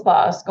got both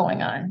laws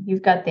going on.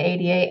 You've got the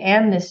ADA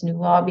and this new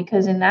law,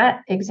 because in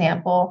that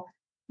example,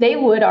 they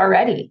would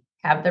already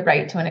have the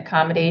right to an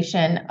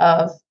accommodation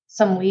of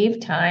some leave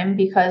time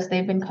because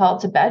they've been called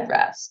to bed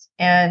rest.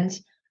 And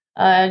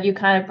you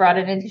kind of brought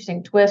an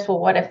interesting twist. Well,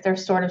 what if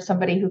there's sort of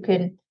somebody who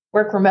can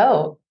work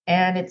remote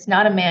and it's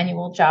not a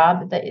manual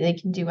job that they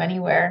can do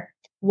anywhere?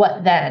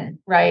 What then,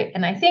 right?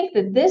 And I think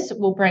that this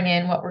will bring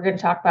in what we're going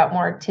to talk about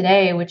more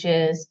today, which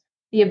is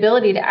the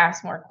ability to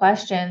ask more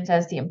questions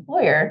as the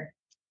employer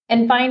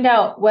and find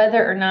out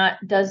whether or not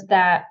does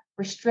that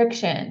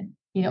restriction,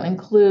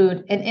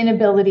 include an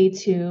inability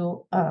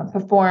to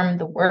perform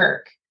the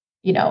work.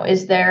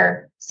 Is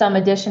there some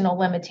additional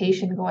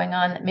limitation going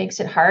on that makes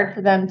it hard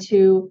for them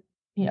to,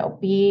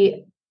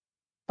 be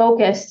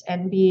focused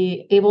and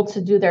be able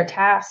to do their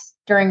tasks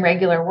during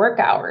regular work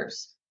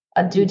hours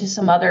due to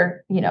some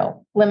other,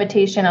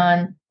 limitation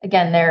on,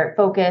 again, their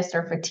focus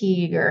or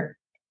fatigue or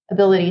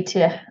ability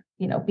to,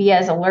 be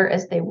as alert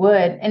as they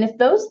would. And if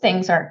those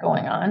things aren't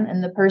going on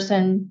and the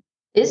person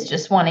is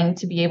just wanting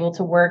to be able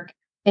to work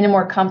in a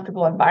more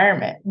comfortable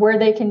environment where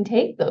they can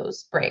take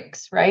those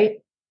breaks, right?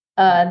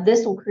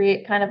 This will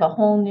create kind of a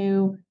whole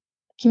new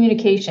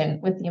communication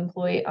with the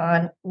employee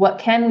on what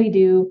can we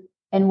do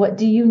and what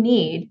do you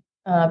need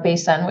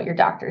based on what your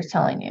doctor is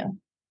telling you.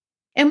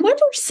 And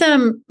what are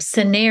some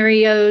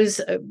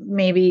scenarios,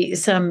 maybe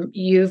some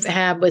you've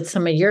had with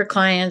some of your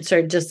clients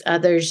or just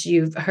others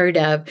you've heard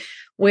of,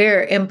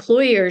 where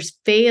employers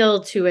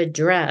fail to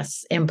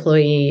address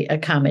employee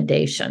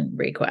accommodation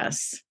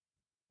requests?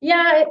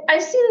 Yeah, I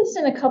see this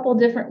in a couple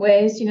different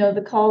ways.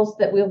 The calls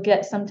that we'll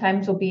get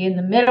sometimes will be in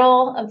the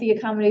middle of the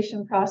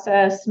accommodation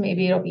process.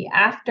 Maybe it'll be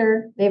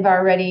after they've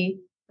already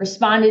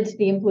responded to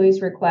the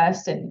employee's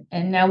request. And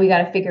now we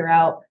got to figure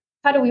out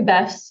how do we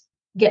best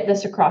get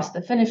this across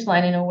the finish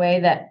line in a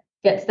way that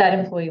gets that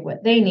employee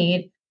what they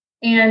need.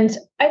 And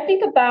I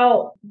think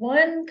about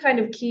one kind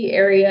of key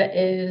area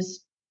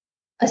is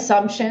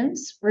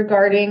assumptions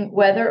regarding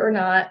whether or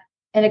not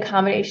an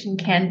accommodation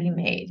can be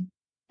made.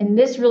 And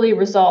this really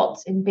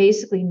results in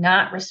basically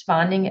not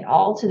responding at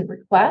all to the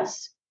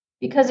request.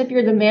 Because if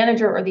you're the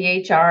manager or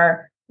the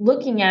HR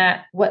looking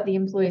at what the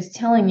employee is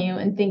telling you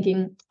and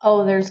thinking,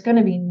 oh, there's going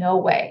to be no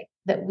way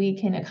that we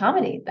can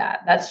accommodate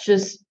that. That's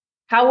just,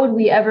 how would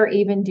we ever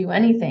even do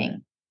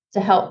anything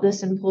to help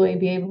this employee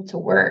be able to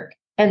work?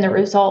 And the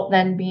result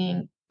then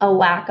being a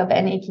lack of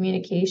any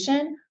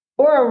communication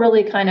or a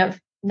really kind of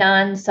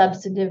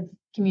non-substantive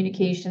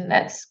communication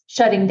that's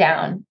shutting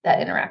down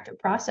that interactive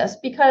process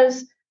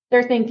because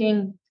they're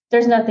thinking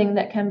there's nothing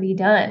that can be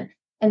done.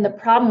 And the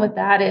problem with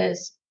that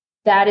is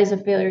a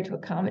failure to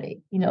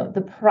accommodate.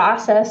 The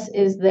process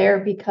is there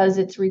because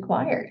it's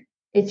required.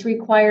 It's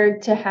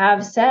required to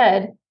have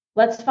said,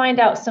 let's find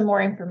out some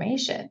more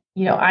information.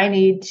 I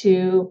need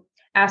to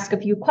ask a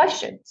few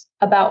questions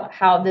about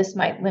how this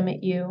might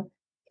limit you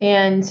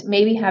and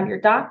maybe have your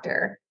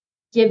doctor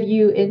give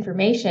you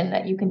information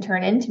that you can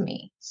turn into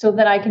me so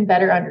that I can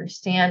better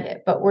understand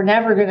it. But we're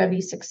never going to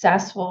be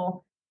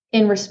successful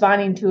in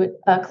responding to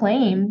a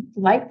claim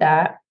like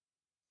that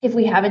if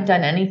we haven't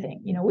done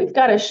anything. We've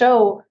got to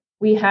show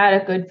we had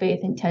a good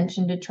faith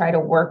intention to try to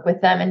work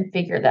with them and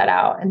figure that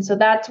out. And so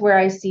that's where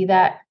I see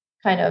that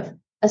kind of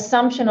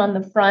assumption on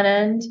the front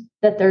end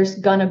that there's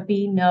going to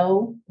be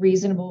no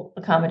reasonable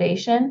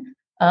accommodation,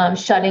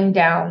 shutting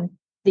down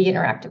the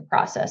interactive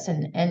process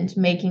and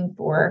making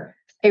for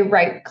a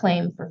right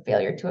claim for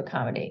failure to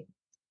accommodate.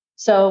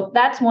 So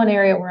that's one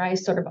area where I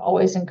sort of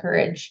always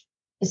encourage,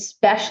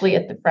 especially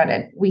at the front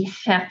end, we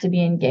have to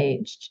be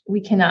engaged. We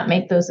cannot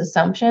make those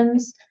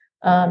assumptions,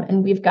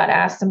 and we've got to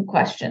ask some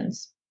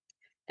questions.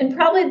 And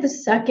probably the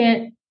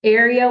second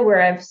area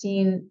where I've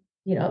seen,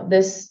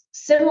 this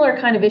similar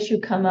kind of issue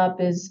come up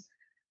is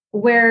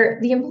where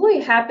the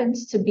employee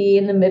happens to be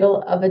in the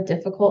middle of a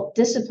difficult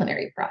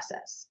disciplinary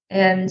process.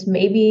 And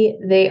maybe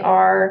they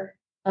are,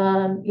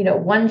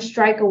 one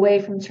strike away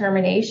from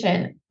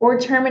termination, or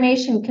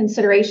termination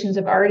considerations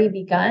have already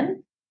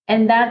begun.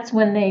 And that's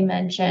when they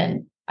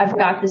mention, I've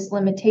got this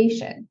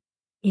limitation.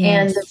 Yes.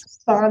 And the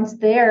response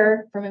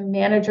there from a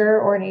manager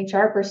or an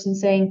HR person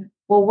saying,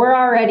 well, we're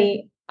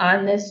already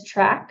on this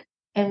track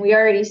and we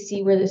already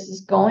see where this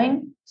is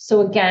going. So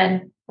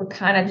again, we're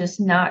kind of just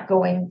not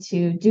going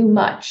to do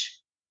much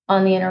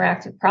on the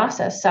interactive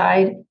process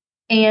side.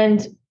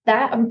 And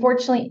that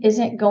unfortunately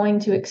isn't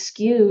going to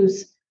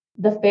excuse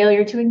the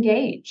failure to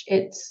engage.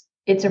 It's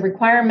a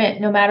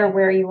requirement no matter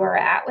where you are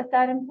at with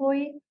that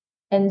employee.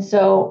 And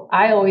so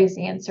I always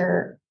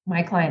answer,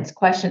 my clients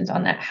questions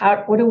on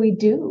that. What do we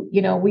do?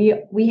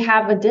 We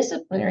have a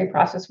disciplinary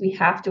process we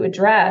have to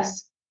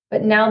address,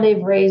 but now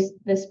they've raised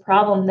this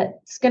problem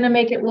that's going to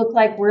make it look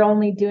like we're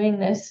only doing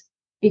this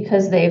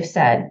because they've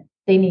said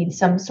they need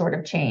some sort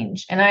of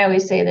change. And I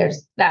always say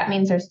that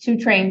means there's two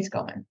trains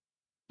going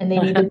and they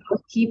need to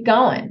both keep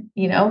going,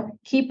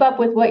 keep up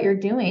with what you're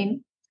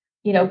doing,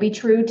 be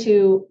true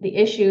to the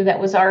issue that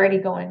was already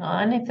going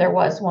on if there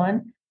was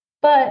one.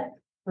 But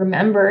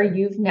remember,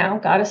 you've now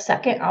got a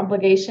second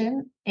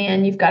obligation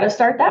and you've got to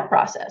start that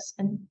process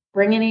and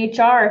bring in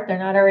HR if they're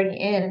not already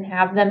in and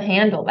have them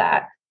handle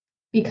that.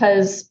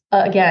 Because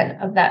again,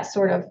 of that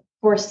sort of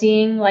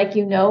foreseeing, like,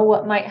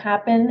 what might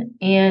happen,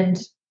 and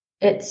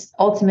it's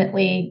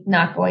ultimately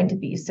not going to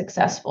be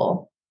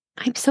successful.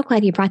 I'm so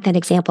glad you brought that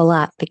example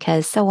up,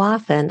 because so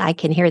often I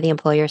can hear the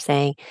employer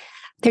saying,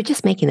 they're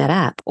just making that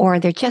up, or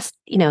they're just,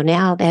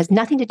 now that has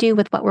nothing to do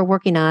with what we're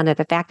working on or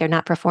the fact they're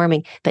not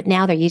performing, but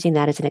now they're using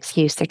that as an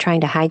excuse. They're trying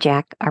to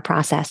hijack our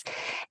process.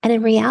 And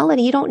in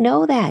reality, you don't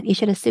know that. You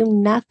should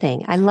assume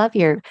nothing. I love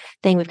your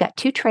thing. We've got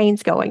two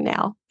trains going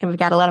now, and we've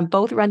got to let them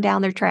both run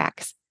down their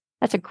tracks.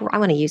 I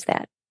want to use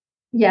that.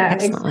 Yeah,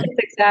 it's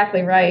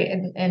exactly right.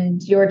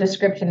 And your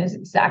description is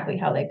exactly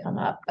how they come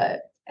up.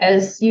 But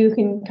as you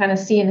can kind of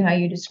see in how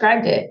you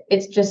described it,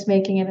 it's just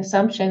making an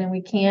assumption, and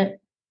we can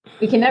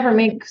never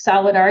make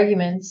solid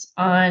arguments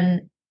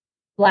on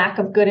lack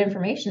of good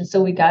information.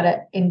 So we got to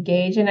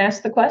engage and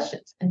ask the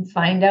questions and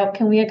find out,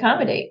 can we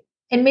accommodate?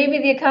 And maybe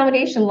the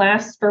accommodation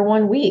lasts for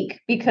 1 week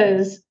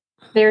because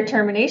their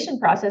termination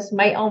process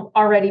might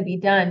already be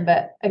done.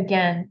 But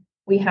again,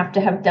 we have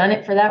to have done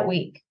it for that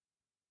week.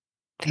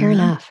 Fair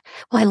enough.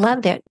 Well, I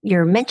love that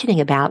you're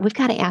mentioning about we've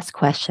got to ask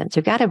questions.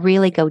 We've got to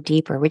really go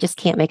deeper. We just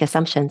can't make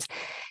assumptions.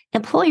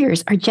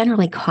 Employers are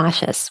generally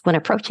cautious when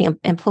approaching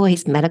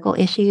employees' medical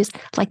issues,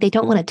 like they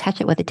don't want to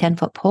touch it with a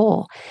 10-foot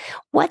pole.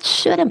 What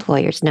should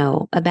employers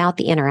know about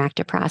the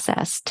interactive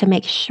process to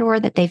make sure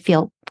that they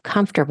feel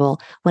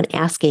comfortable when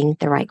asking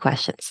the right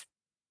questions?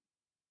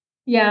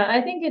 Yeah,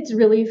 I think it's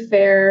really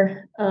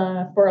fair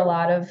for a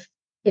lot of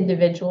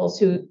individuals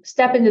who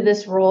step into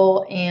this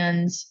role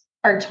and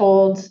are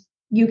told,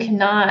 you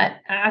cannot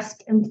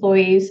ask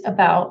employees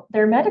about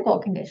their medical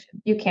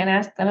condition. You can't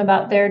ask them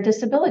about their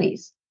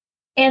disabilities.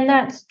 And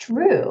that's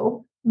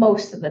true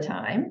most of the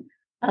time.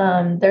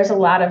 There's a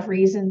lot of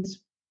reasons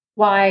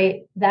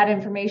why that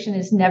information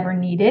is never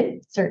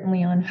needed,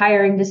 certainly on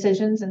hiring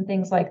decisions and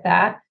things like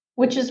that,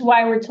 which is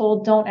why we're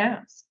told don't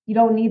ask. You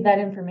don't need that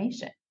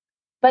information.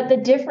 But the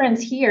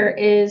difference here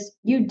is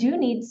you do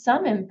need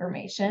some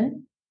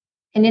information.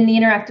 And in the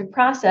interactive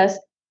process,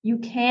 you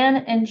can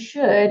and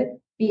should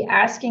be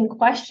asking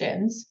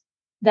questions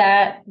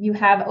that you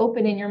have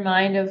open in your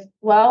mind of,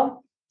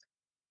 well,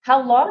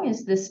 how long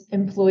is this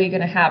employee going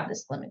to have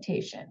this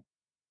limitation?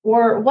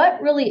 Or what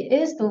really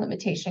is the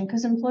limitation?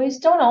 Because employees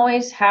don't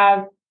always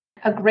have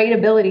a great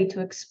ability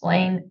to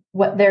explain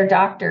what their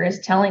doctor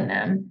is telling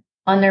them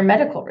on their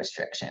medical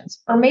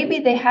restrictions. Or maybe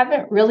they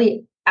haven't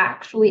really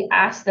actually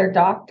asked their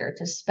doctor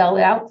to spell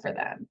it out for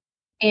them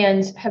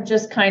and have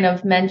just kind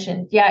of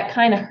mentioned, yeah, it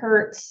kind of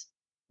hurts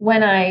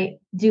when I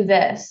do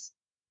this.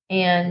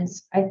 And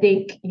I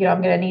think,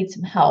 I'm going to need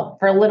some help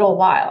for a little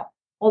while.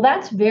 Well,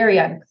 that's very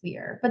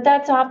unclear, but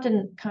that's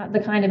often the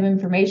kind of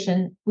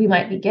information we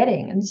might be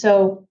getting. And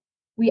so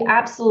we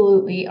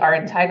absolutely are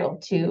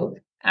entitled to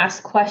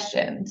ask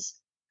questions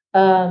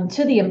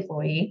to the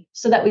employee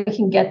so that we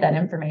can get that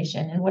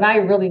information. And what I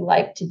really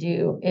like to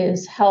do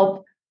is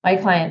help my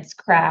clients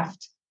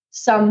craft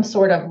some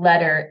sort of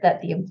letter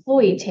that the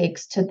employee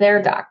takes to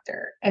their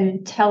doctor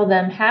and tell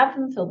them, have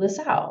them fill this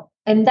out.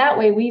 And that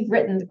way we've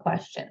written the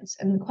questions,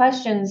 and the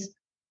questions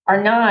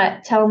are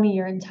not, tell me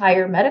your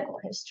entire medical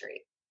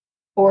history,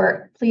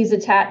 or please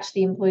attach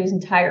the employee's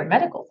entire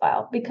medical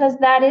file, because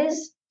that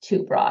is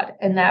too broad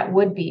and that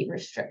would be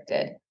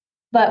restricted.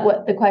 But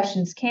what the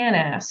questions can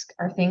ask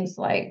are things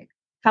like,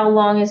 how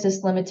long is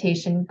this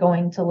limitation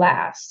going to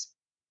last?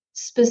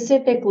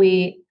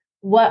 Specifically,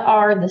 what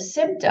are the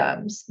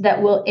symptoms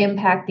that will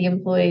impact the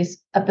employee's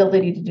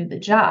ability to do the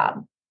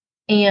job?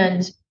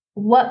 And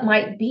what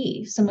might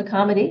be some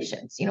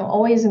accommodations?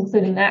 Always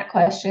including that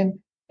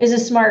question is a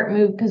smart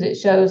move, because it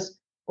shows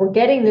we're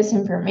getting this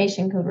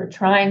information because we're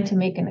trying to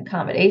make an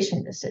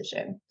accommodation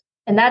decision.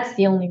 And that's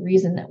the only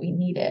reason that we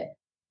need it.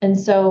 And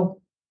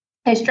so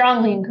I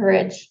strongly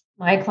encourage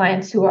my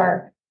clients who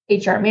are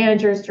HR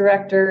managers,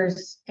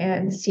 directors,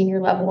 and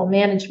senior level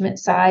management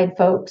side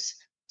folks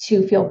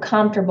to feel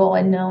comfortable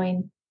in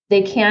knowing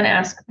they can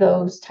ask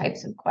those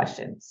types of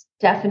questions,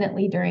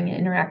 definitely during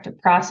an interactive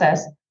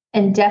process,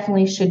 and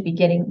definitely should be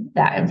getting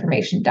that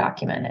information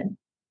documented.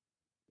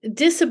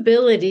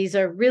 Disabilities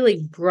are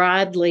really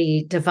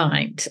broadly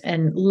defined,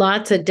 and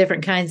lots of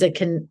different kinds of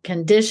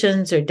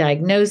conditions or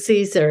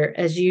diagnoses, or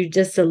as you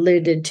just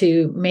alluded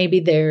to, maybe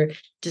they're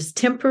just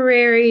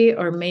temporary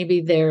or maybe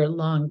they're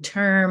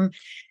long-term.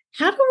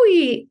 How do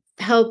we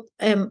help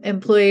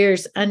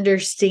employers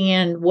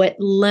understand what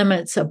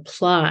limits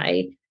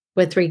apply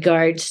with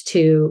regards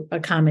to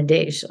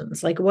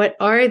accommodations? Like, what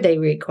are they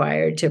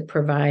required to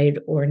provide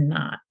or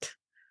not?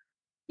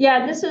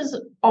 Yeah, this is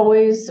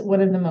always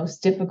one of the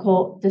most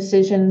difficult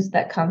decisions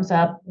that comes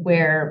up,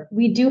 where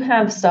we do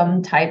have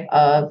some type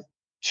of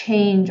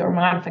change or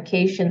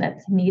modification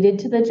that's needed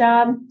to the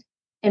job.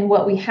 And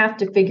what we have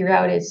to figure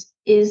out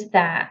is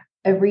that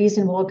a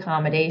reasonable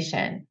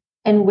accommodation?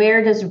 And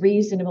where does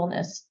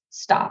reasonableness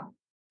stop?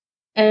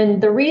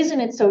 And the reason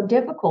it's so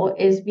difficult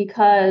is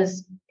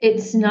because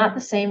it's not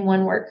the same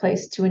one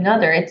workplace to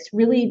another. It's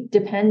really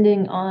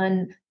depending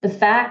on the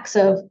facts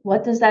of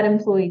what does that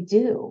employee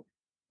do?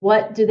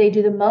 What do they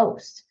do the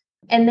most?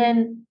 And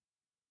then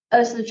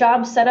is the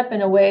job set up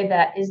in a way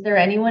that, is there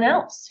anyone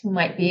else who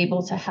might be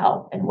able to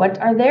help? And what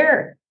are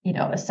their,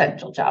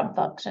 essential job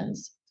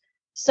functions?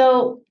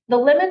 So the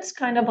limits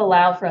kind of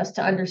allow for us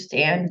to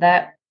understand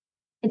that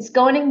it's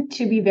going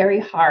to be very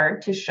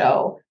hard to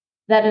show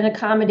that an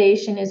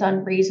accommodation is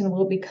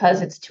unreasonable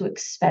because it's too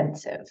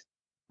expensive,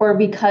 or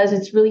because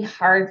it's really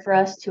hard for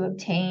us to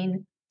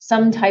obtain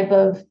some type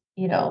of,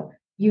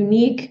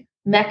 unique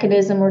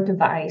mechanism or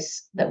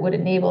device that would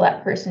enable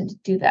that person to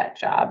do that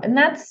job. And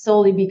that's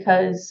solely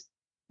because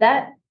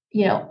that,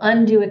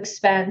 undue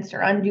expense or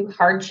undue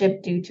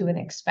hardship due to an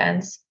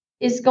expense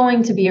is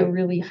going to be a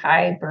really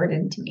high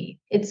burden to meet.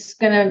 It's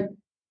going to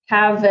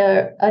have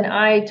an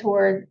eye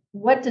toward,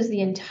 what does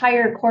the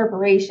entire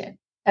corporation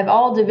of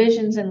all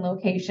divisions and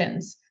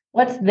locations,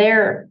 what's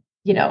their,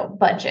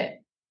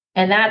 budget?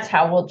 And that's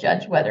how we'll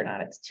judge whether or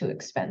not it's too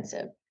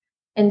expensive.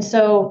 And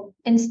so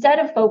instead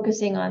of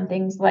focusing on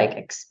things like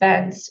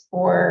expense,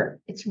 or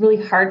it's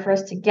really hard for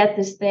us to get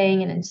this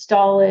thing and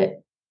install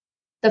it,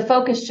 the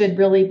focus should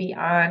really be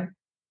on,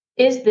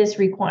 is this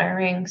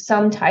requiring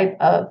some type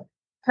of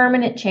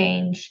permanent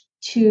change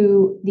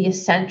to the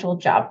essential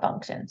job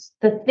functions,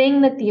 the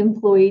thing that the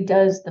employee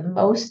does the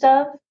most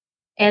of,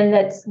 and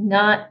that's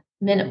not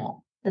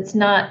minimal, that's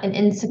not an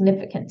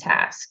insignificant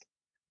task.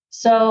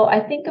 So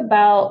I think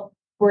about,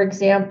 for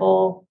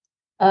example,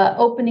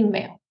 opening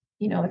mail.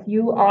 If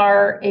you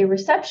are a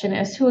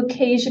receptionist who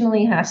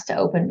occasionally has to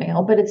open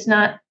mail, but it's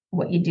not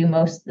what you do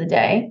most of the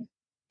day,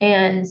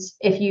 and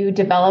if you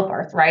develop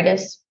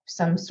arthritis,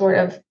 some sort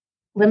of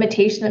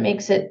limitation that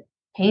makes it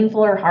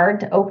painful or hard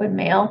to open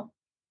mail,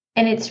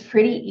 and it's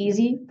pretty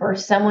easy for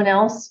someone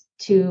else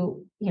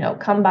to,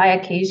 come by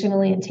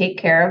occasionally and take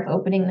care of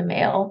opening the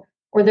mail,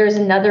 or there's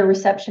another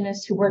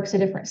receptionist who works a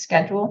different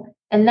schedule,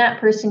 and that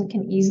person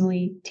can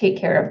easily take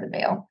care of the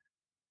mail.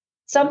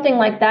 Something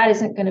like that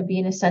isn't going to be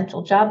an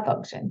essential job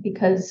function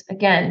because,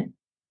 again,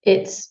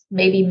 it's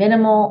maybe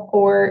minimal,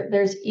 or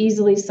there's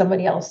easily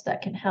somebody else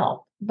that can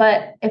help.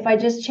 But if I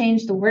just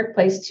change the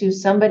workplace to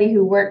somebody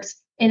who works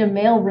in a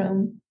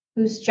mailroom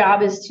whose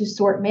job is to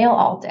sort mail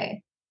all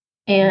day,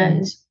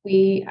 and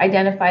we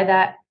identify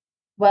that,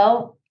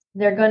 well,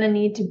 they're going to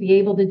need to be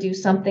able to do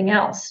something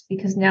else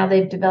because now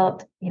they've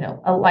developed,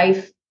 a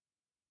life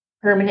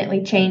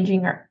permanently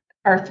changing or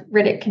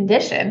arthritic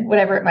condition,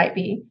 whatever it might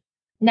be.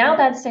 Now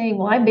that's saying,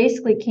 well, I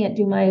basically can't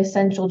do my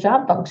essential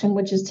job function,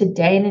 which is to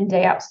day in and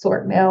day out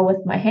sort mail with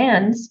my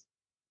hands.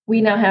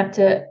 We now have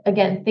to,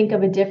 again, think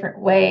of a different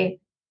way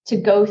to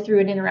go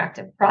through an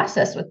interactive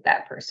process with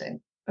that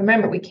person.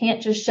 Remember, we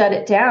can't just shut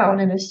it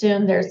down and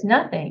assume there's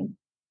nothing.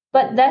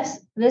 But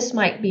this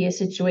might be a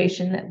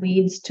situation that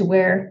leads to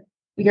where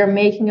we are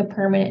making a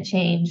permanent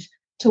change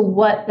to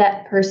what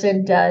that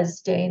person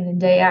does day in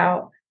and day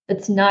out.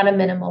 That's not a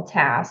minimal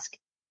task.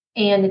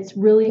 And it's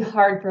really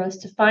hard for us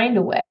to find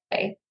a way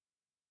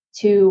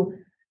to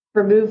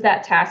remove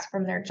that task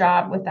from their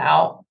job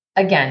without,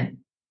 again,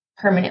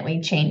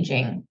 permanently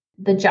changing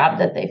the job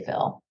that they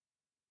fill.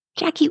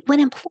 Jackie, when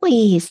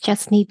employees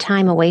just need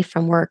time away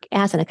from work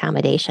as an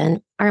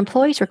accommodation, are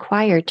employees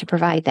required to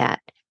provide that?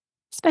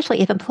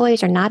 Especially if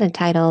employees are not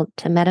entitled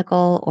to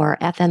medical or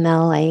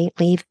FMLA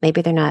leave,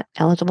 maybe they're not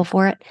eligible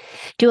for it.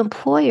 Do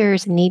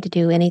employers need to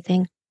do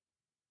anything?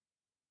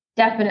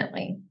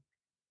 Definitely.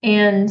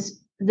 And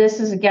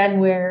this is, again,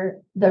 where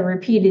the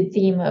repeated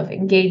theme of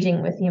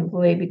engaging with the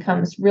employee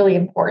becomes really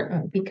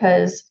important,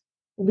 because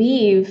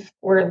leave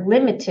or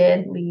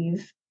limited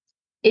leave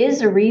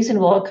is a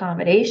reasonable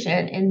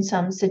accommodation in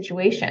some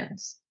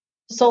situations,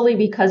 solely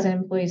because an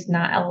employee is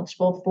not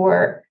eligible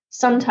for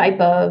some type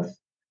of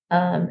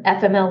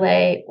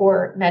FMLA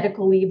or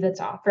medical leave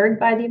that's offered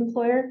by the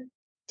employer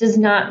does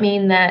not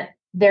mean that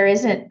there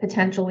isn't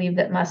potential leave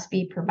that must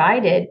be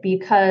provided,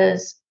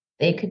 because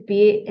they could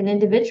be an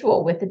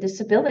individual with a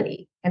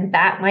disability, and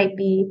that might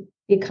be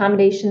the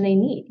accommodation they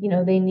need.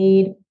 They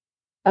need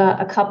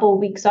a couple of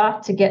weeks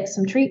off to get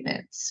some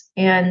treatments,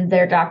 and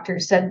their doctor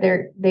said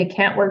they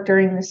can't work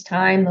during this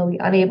time. They'll be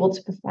unable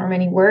to perform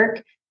any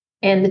work,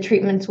 and the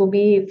treatments will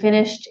be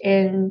finished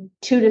in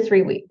 2 to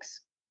 3 weeks.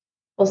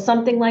 Well,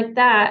 something like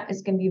that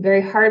is going to be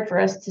very hard for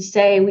us to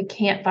say we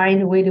can't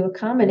find a way to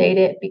accommodate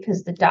it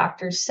because the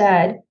doctor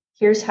said,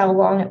 here's how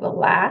long it will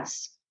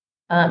last,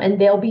 and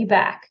they'll be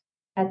back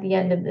at the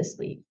end of this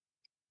leave.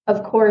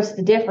 Of course,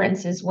 the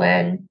difference is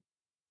when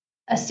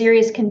a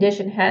serious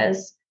condition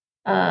has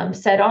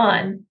set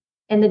on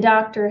and the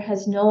doctor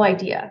has no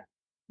idea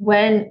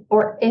when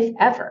or if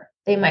ever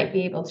they might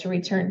be able to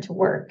return to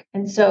work.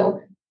 And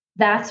so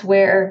that's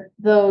where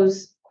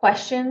those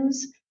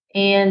questions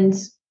and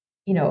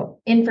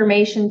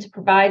information to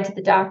provide to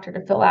the doctor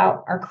to fill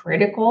out are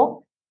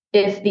critical.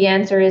 If the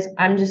answer is,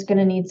 I'm just going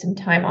to need some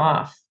time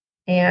off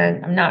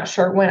and I'm not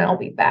sure when I'll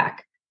be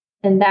back.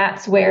 And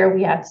that's where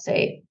we have to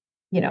say,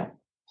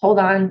 hold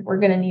on, we're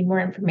going to need more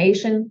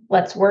information.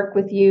 Let's work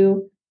with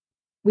you.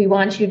 We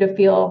want you to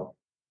feel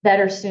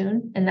better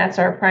soon. And that's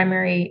our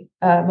primary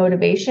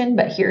motivation.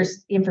 But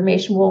here's the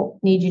information we'll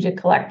need you to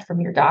collect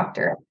from your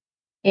doctor.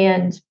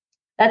 And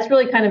that's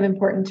really kind of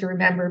important to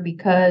remember,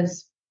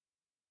 because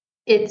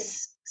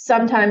it's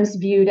sometimes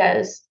viewed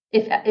as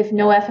if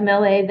no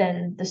FMLA,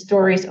 then the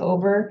story's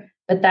over,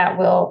 but that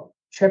will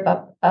trip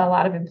up a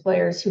lot of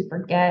employers who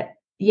forget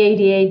the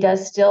ADA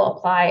does still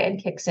apply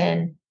and kicks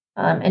in.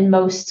 And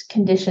most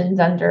conditions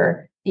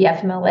under the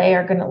FMLA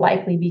are going to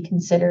likely be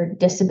considered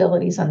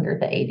disabilities under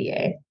the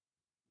ADA.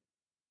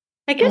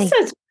 I guess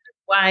that's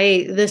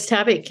why this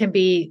topic can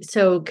be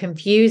so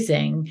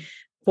confusing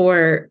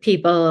for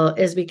people,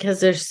 is because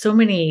there's so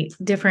many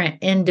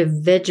different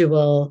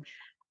individual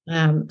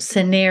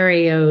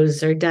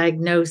scenarios or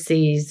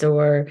diagnoses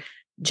or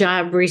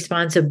job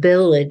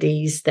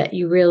responsibilities that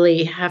you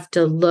really have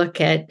to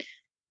look at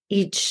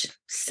each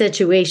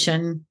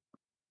situation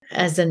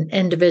as an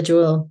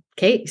individual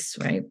case,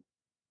 right?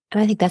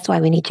 And I think that's why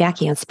we need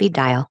Jackie on speed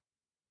dial.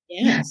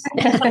 Yes.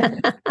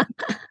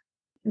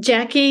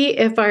 Jackie,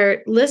 if our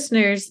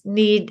listeners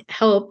need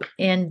help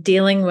in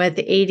dealing with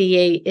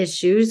ADA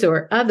issues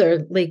or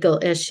other legal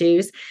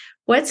issues,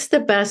 what's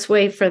the best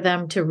way for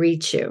them to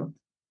reach you?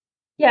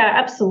 Yeah,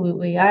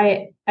 absolutely.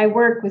 I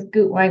work with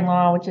Gutwein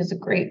Law, which is a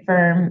great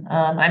firm.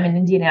 I'm in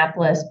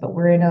Indianapolis, but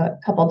we're in a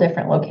couple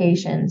different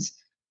locations.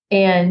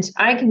 And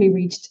I can be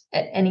reached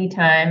at any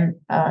time.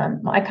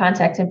 My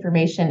contact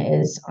information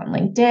is on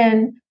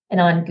LinkedIn and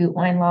on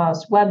Gutwein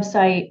Law's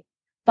website,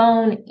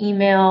 phone,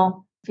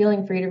 email.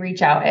 Feeling free to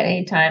reach out at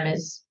any time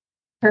is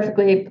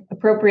perfectly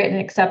appropriate and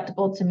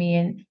acceptable to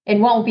me,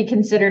 and won't be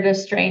considered a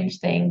strange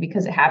thing,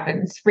 because it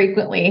happens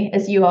frequently.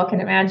 As you all can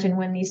imagine,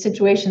 when these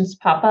situations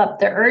pop up,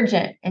 they're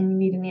urgent and you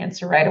need an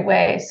answer right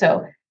away.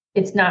 So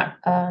it's not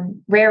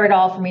rare at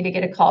all for me to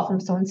get a call from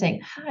someone saying,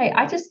 hi,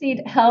 I just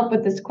need help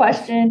with this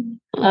question.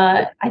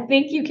 I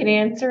think you can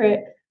answer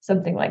it,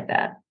 something like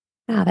that.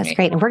 Oh, that's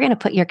great. And we're going to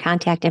put your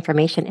contact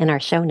information in our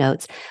show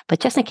notes. But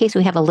just in case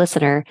we have a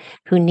listener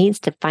who needs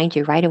to find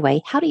you right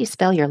away, how do you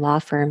spell your law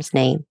firm's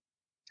name?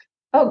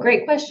 Oh,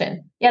 great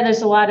question. Yeah,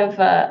 there's a lot of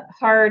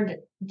hard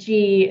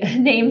G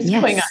names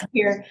going on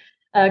here.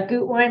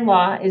 Gutwein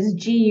Law is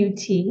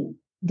Gutwein.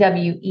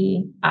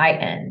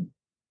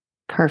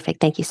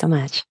 Perfect. Thank you so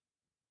much.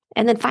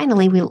 And then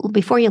finally,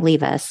 before you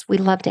leave us, we'd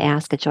love to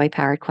ask a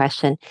joy-powered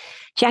question.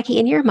 Jackie,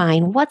 in your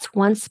mind, what's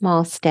one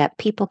small step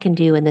people can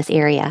do in this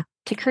area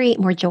to create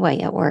more joy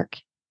at work?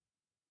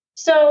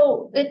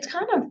 So it's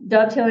kind of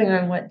dovetailing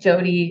on what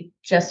Jody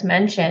just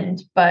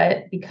mentioned,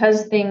 but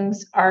because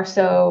things are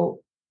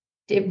so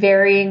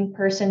varying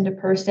person to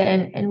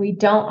person and we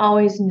don't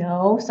always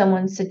know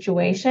someone's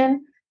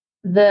situation,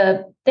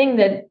 the thing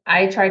that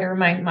I try to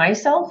remind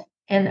myself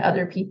and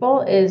other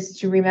people is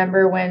to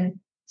remember when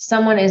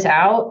someone is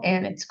out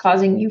and it's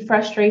causing you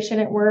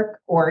frustration at work,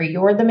 or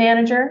you're the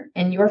manager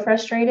and you're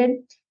frustrated,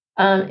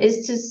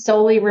 is to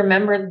solely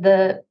remember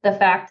the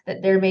fact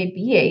that there may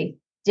be a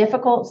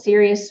difficult,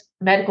 serious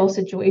medical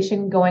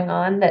situation going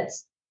on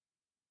that's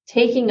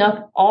taking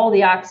up all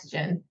the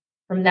oxygen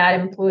from that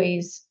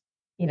employee's,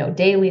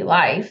 daily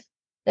life,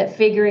 that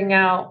figuring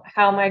out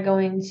how am I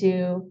going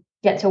to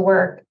get to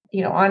work,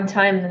 on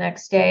time the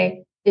next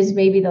day is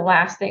maybe the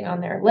last thing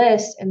on their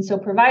list. And so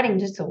providing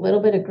just a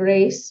little bit of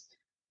grace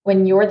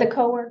when you're the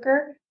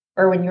coworker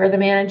or when you're the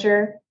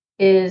manager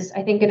is,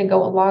 I think, going to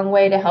go a long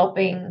way to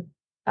helping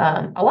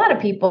a lot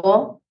of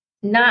people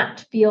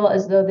not feel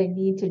as though they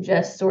need to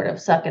just sort of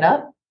suck it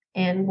up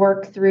and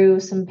work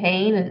through some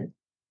pain. And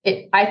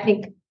it, I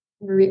think,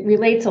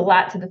 relates a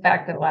lot to the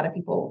fact that a lot of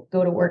people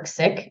go to work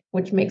sick,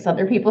 which makes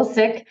other people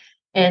sick,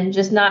 and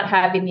just not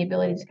having the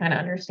ability to kind of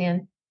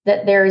understand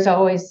that there is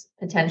always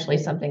potentially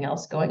something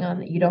else going on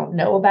that you don't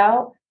know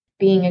about.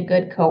 Being a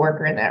good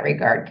coworker in that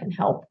regard can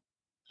help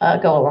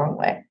go a long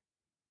way.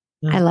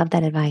 I love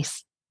that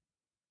advice.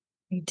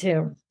 Me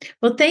too.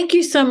 Well, thank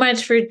you so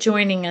much for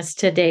joining us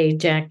today,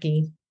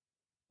 Jackie.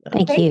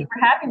 Thank you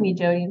for having me,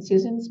 Jody and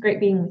Susan. It's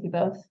great being with you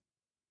both.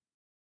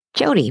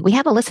 Jody, we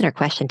have a listener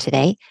question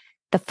today.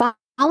 The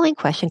following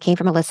question came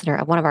from a listener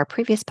of one of our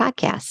previous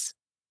podcasts.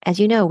 As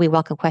you know, we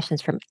welcome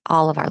questions from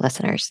all of our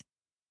listeners.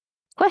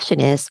 Question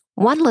is,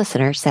 one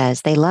listener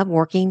says they love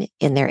working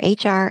in their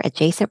HR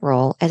adjacent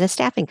role as a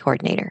staffing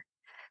coordinator.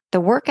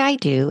 The work I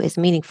do is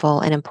meaningful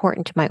and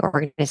important to my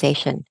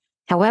organization.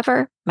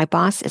 However, my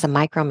boss is a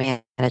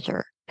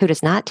micromanager who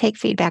does not take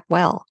feedback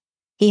well.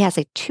 He has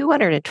a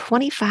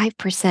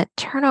 225%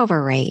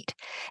 turnover rate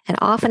and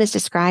often is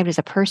described as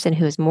a person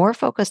who is more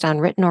focused on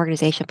written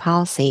organization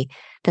policy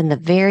than the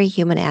very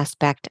human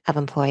aspect of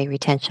employee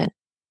retention.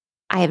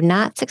 I have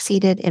not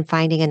succeeded in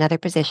finding another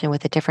position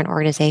with a different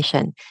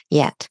organization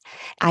yet.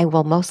 I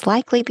will most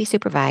likely be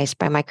supervised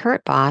by my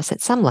current boss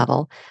at some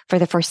level for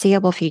the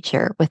foreseeable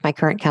future with my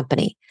current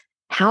company.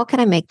 How can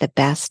I make the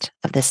best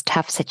of this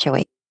tough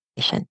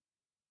situation?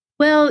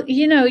 Well,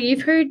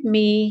 you've heard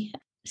me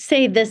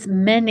say this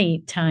many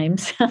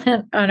times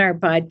on our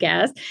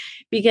podcast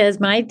because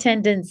my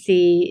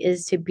tendency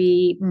is to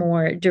be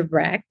more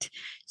direct.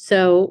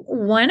 So,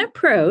 one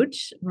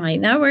approach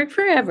might not work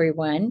for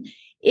everyone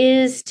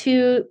is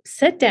to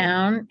sit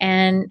down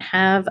and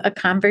have a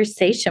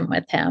conversation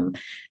with him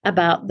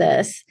about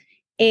this.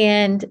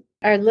 And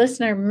our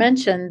listener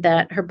mentioned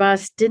that her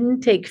boss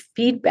didn't take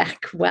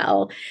feedback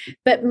well,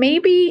 but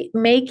maybe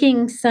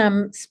making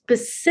some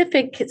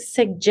specific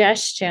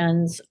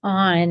suggestions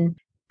on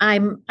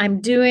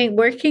I'm doing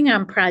working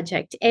on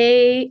project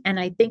A and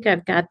I think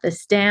I've got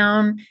this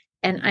down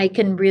and I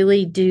can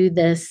really do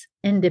this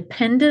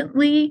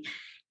independently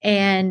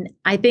and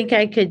I think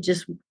I could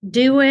just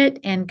do it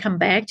and come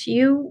back to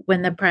you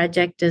when the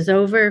project is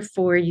over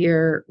for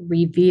your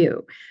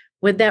review.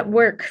 Would that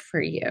work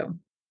for you?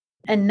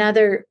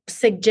 Another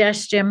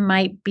suggestion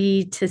might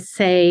be to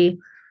say,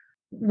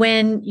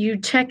 when you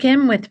check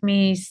in with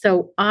me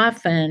so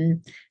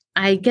often,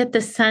 I get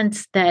the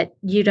sense that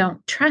you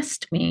don't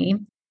trust me.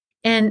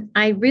 And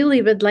I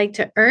really would like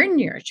to earn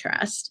your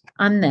trust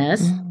on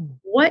this.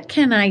 What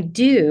can I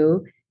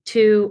do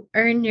to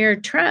earn your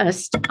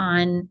trust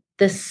on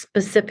this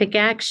specific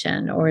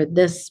action or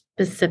this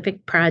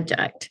specific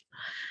project?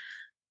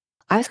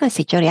 I was going to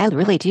say, Jody, I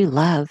really do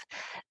love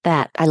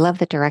that. I love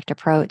the direct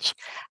approach.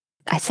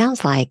 It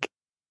sounds like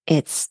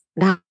it's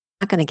not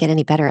going to get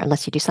any better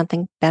unless you do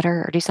something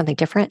better or do something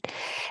different,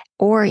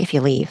 or if you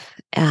leave.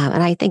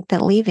 And I think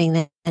that leaving,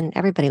 then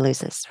everybody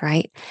loses,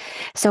 right?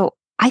 So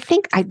I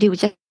think I do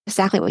just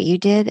exactly what you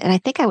did. And I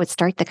think I would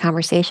start the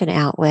conversation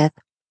out with,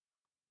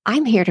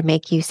 I'm here to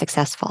make you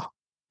successful.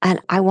 And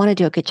I want to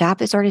do a good job at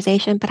this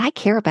organization, but I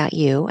care about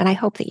you. And I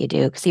hope that you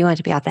do because you want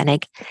to be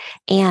authentic.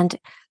 And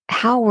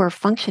how we're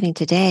functioning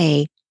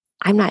today,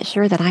 I'm not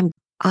sure that I'm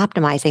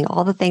optimizing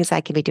all the things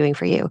I can be doing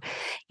for you.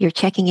 You're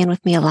checking in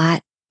with me a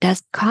lot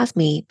does cause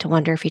me to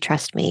wonder if you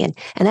trust me. And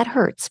that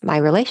hurts my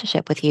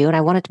relationship with you. And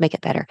I wanted to make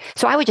it better.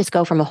 So I would just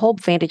go from a whole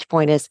vantage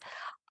point is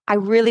I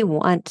really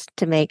want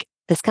to make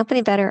this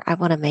company better. I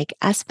want to make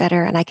us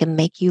better and I can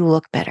make you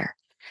look better.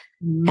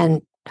 Mm-hmm.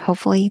 And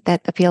hopefully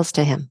that appeals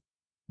to him.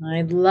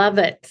 I love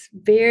it.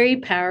 Very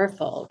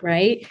powerful,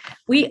 right?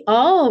 We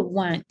all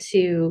want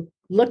to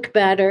look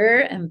better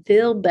and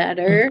feel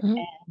better and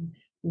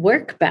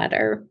work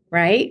better,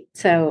 right?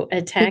 So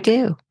attack.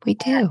 We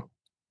do.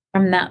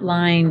 From that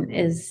line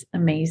is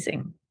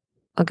amazing.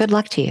 Well, good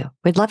luck to you.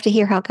 We'd love to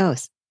hear how it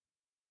goes.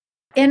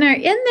 In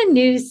the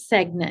news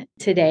segment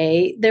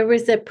today, there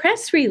was a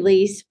press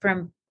release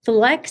from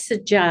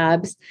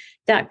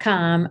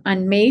flexjobs.com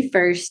on May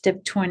 1st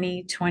of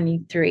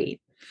 2023.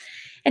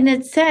 And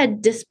it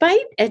said,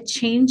 despite a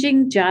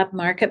changing job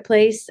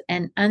marketplace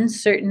and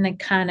uncertain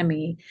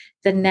economy,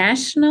 the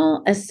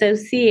National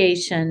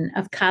Association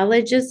of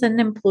Colleges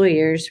and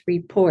Employers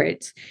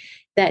reports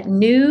that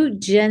new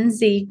Gen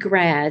Z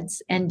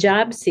grads and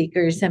job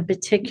seekers in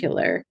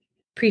particular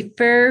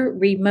prefer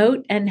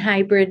remote and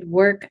hybrid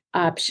work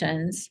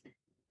options,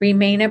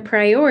 remain a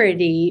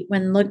priority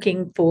when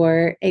looking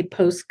for a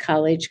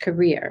post-college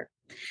career.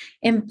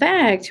 In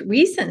fact,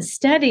 recent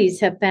studies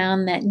have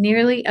found that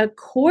nearly a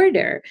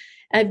quarter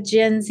of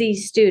Gen Z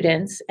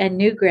students and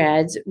new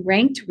grads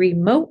ranked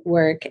remote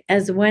work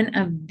as one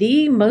of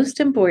the most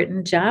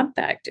important job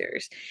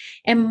factors.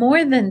 And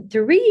more than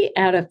 3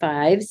 out of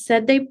 5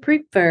 said they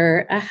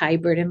prefer a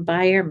hybrid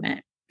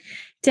environment.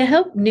 To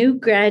help new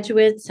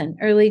graduates and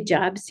early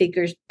job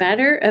seekers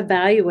better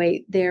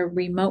evaluate their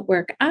remote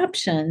work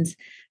options,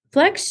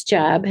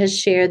 FlexJob has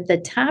shared the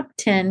top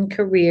 10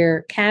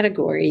 career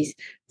categories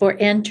for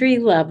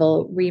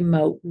entry-level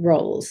remote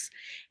roles.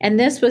 And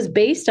this was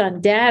based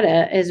on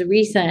data as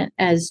recent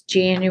as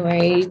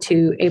January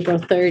to April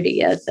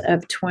 30th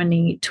of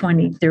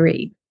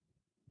 2023.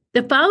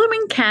 The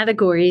following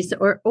categories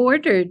are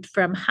ordered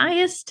from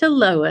highest to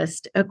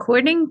lowest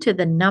according to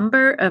the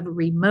number of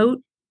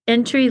remote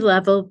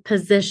entry-level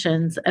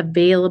positions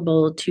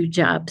available to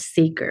job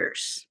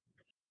seekers.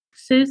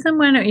 Susan,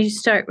 why don't you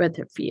start with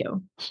a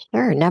few?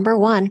 Sure. Number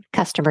 1,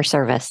 customer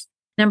service.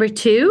 Number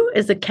 2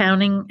 is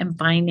accounting and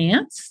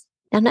finance.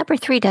 Now, number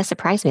 3 does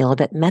surprise me a little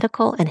bit,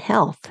 medical and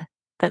health.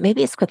 But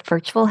maybe it's with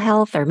virtual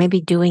health or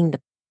maybe doing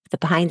the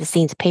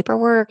behind-the-scenes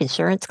paperwork,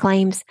 insurance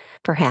claims,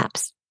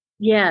 perhaps.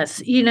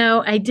 Yes.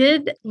 I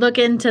did look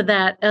into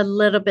that a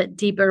little bit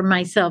deeper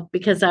myself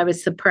because I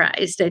was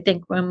surprised. I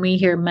think when we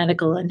hear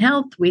medical and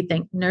health, we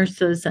think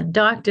nurses and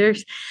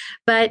doctors,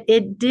 but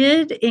it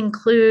did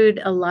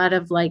include a lot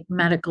of like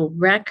medical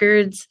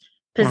records,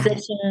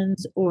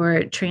 positions,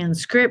 or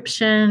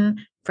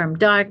transcription from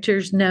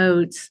doctor's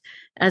notes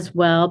as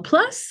well,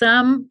 plus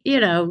some,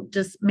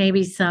 just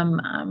maybe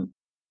some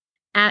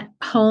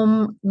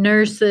at-home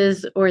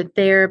nurses or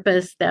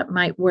therapists that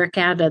might work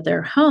out of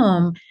their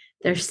home.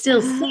 They're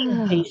still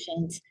seeing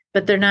patients,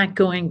 but they're not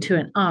going to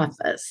an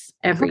office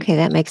every Okay,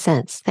 that makes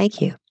sense.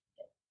 Thank you.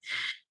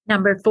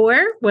 Number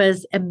 4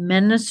 was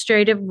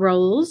administrative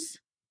roles.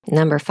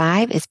 Number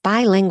 5 is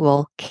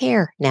bilingual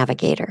care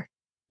navigator.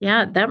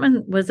 Yeah, that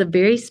one was a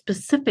very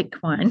specific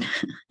one.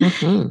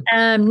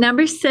 Mm-hmm.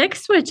 Number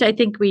 6, which I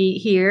think we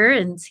hear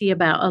and see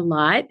about a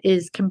lot,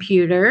 is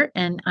computer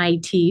and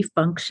IT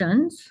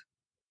functions.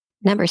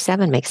 Number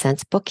 7 makes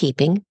sense.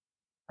 Bookkeeping.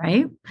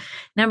 Right.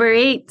 Number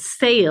 8,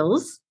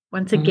 sales.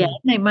 Once again,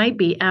 they might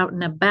be out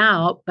and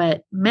about,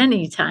 but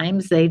many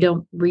times they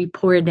don't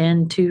report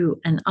into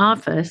an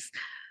office.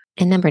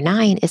 And number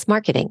 9 is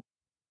marketing.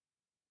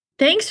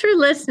 Thanks for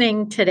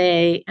listening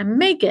today and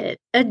make it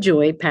a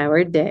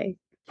joy-powered day.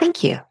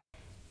 Thank you.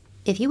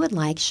 If you would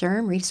like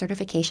SHRM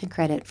recertification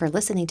credit for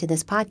listening to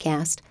this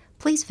podcast,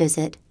 please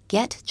visit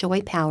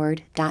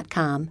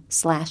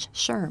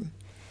getjoypowered.com/SHRM.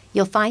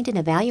 You'll find an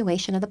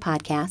evaluation of the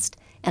podcast,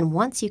 and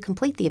once you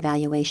complete the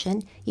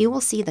evaluation, you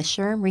will see the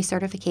SHRM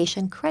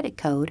recertification credit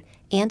code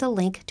and a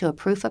link to a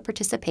proof of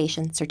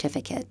participation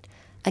certificate.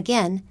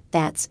 Again,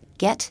 that's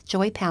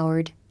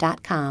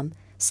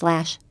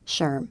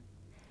getjoypowered.com/SHRM.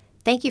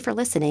 Thank you for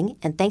listening,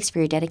 and thanks for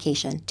your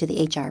dedication to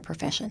the HR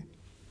profession.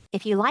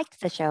 If you liked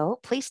the show,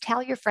 please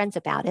tell your friends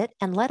about it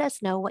and let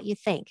us know what you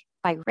think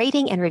by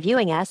rating and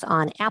reviewing us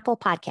on Apple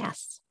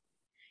Podcasts.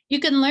 You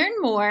can learn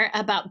more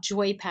about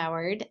Joy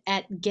Powered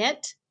at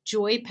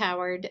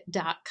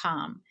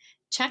getjoypowered.com.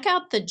 Check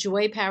out the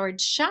Joy Powered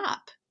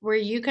shop, where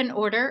you can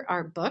order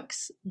our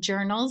books,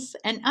 journals,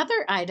 and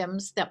other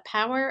items that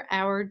power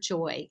our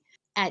joy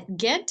at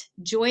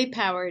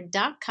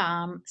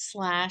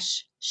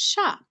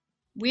getjoypowered.com/shop.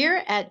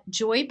 We're at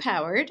Joy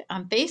Powered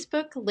on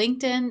Facebook,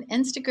 LinkedIn,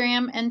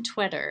 Instagram, and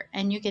Twitter,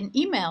 and you can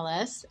email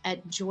us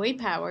at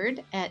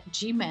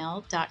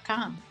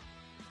joypowered@gmail.com.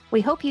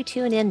 We hope you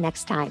tune in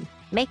next time.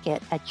 Make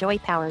it a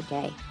joy-powered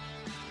day.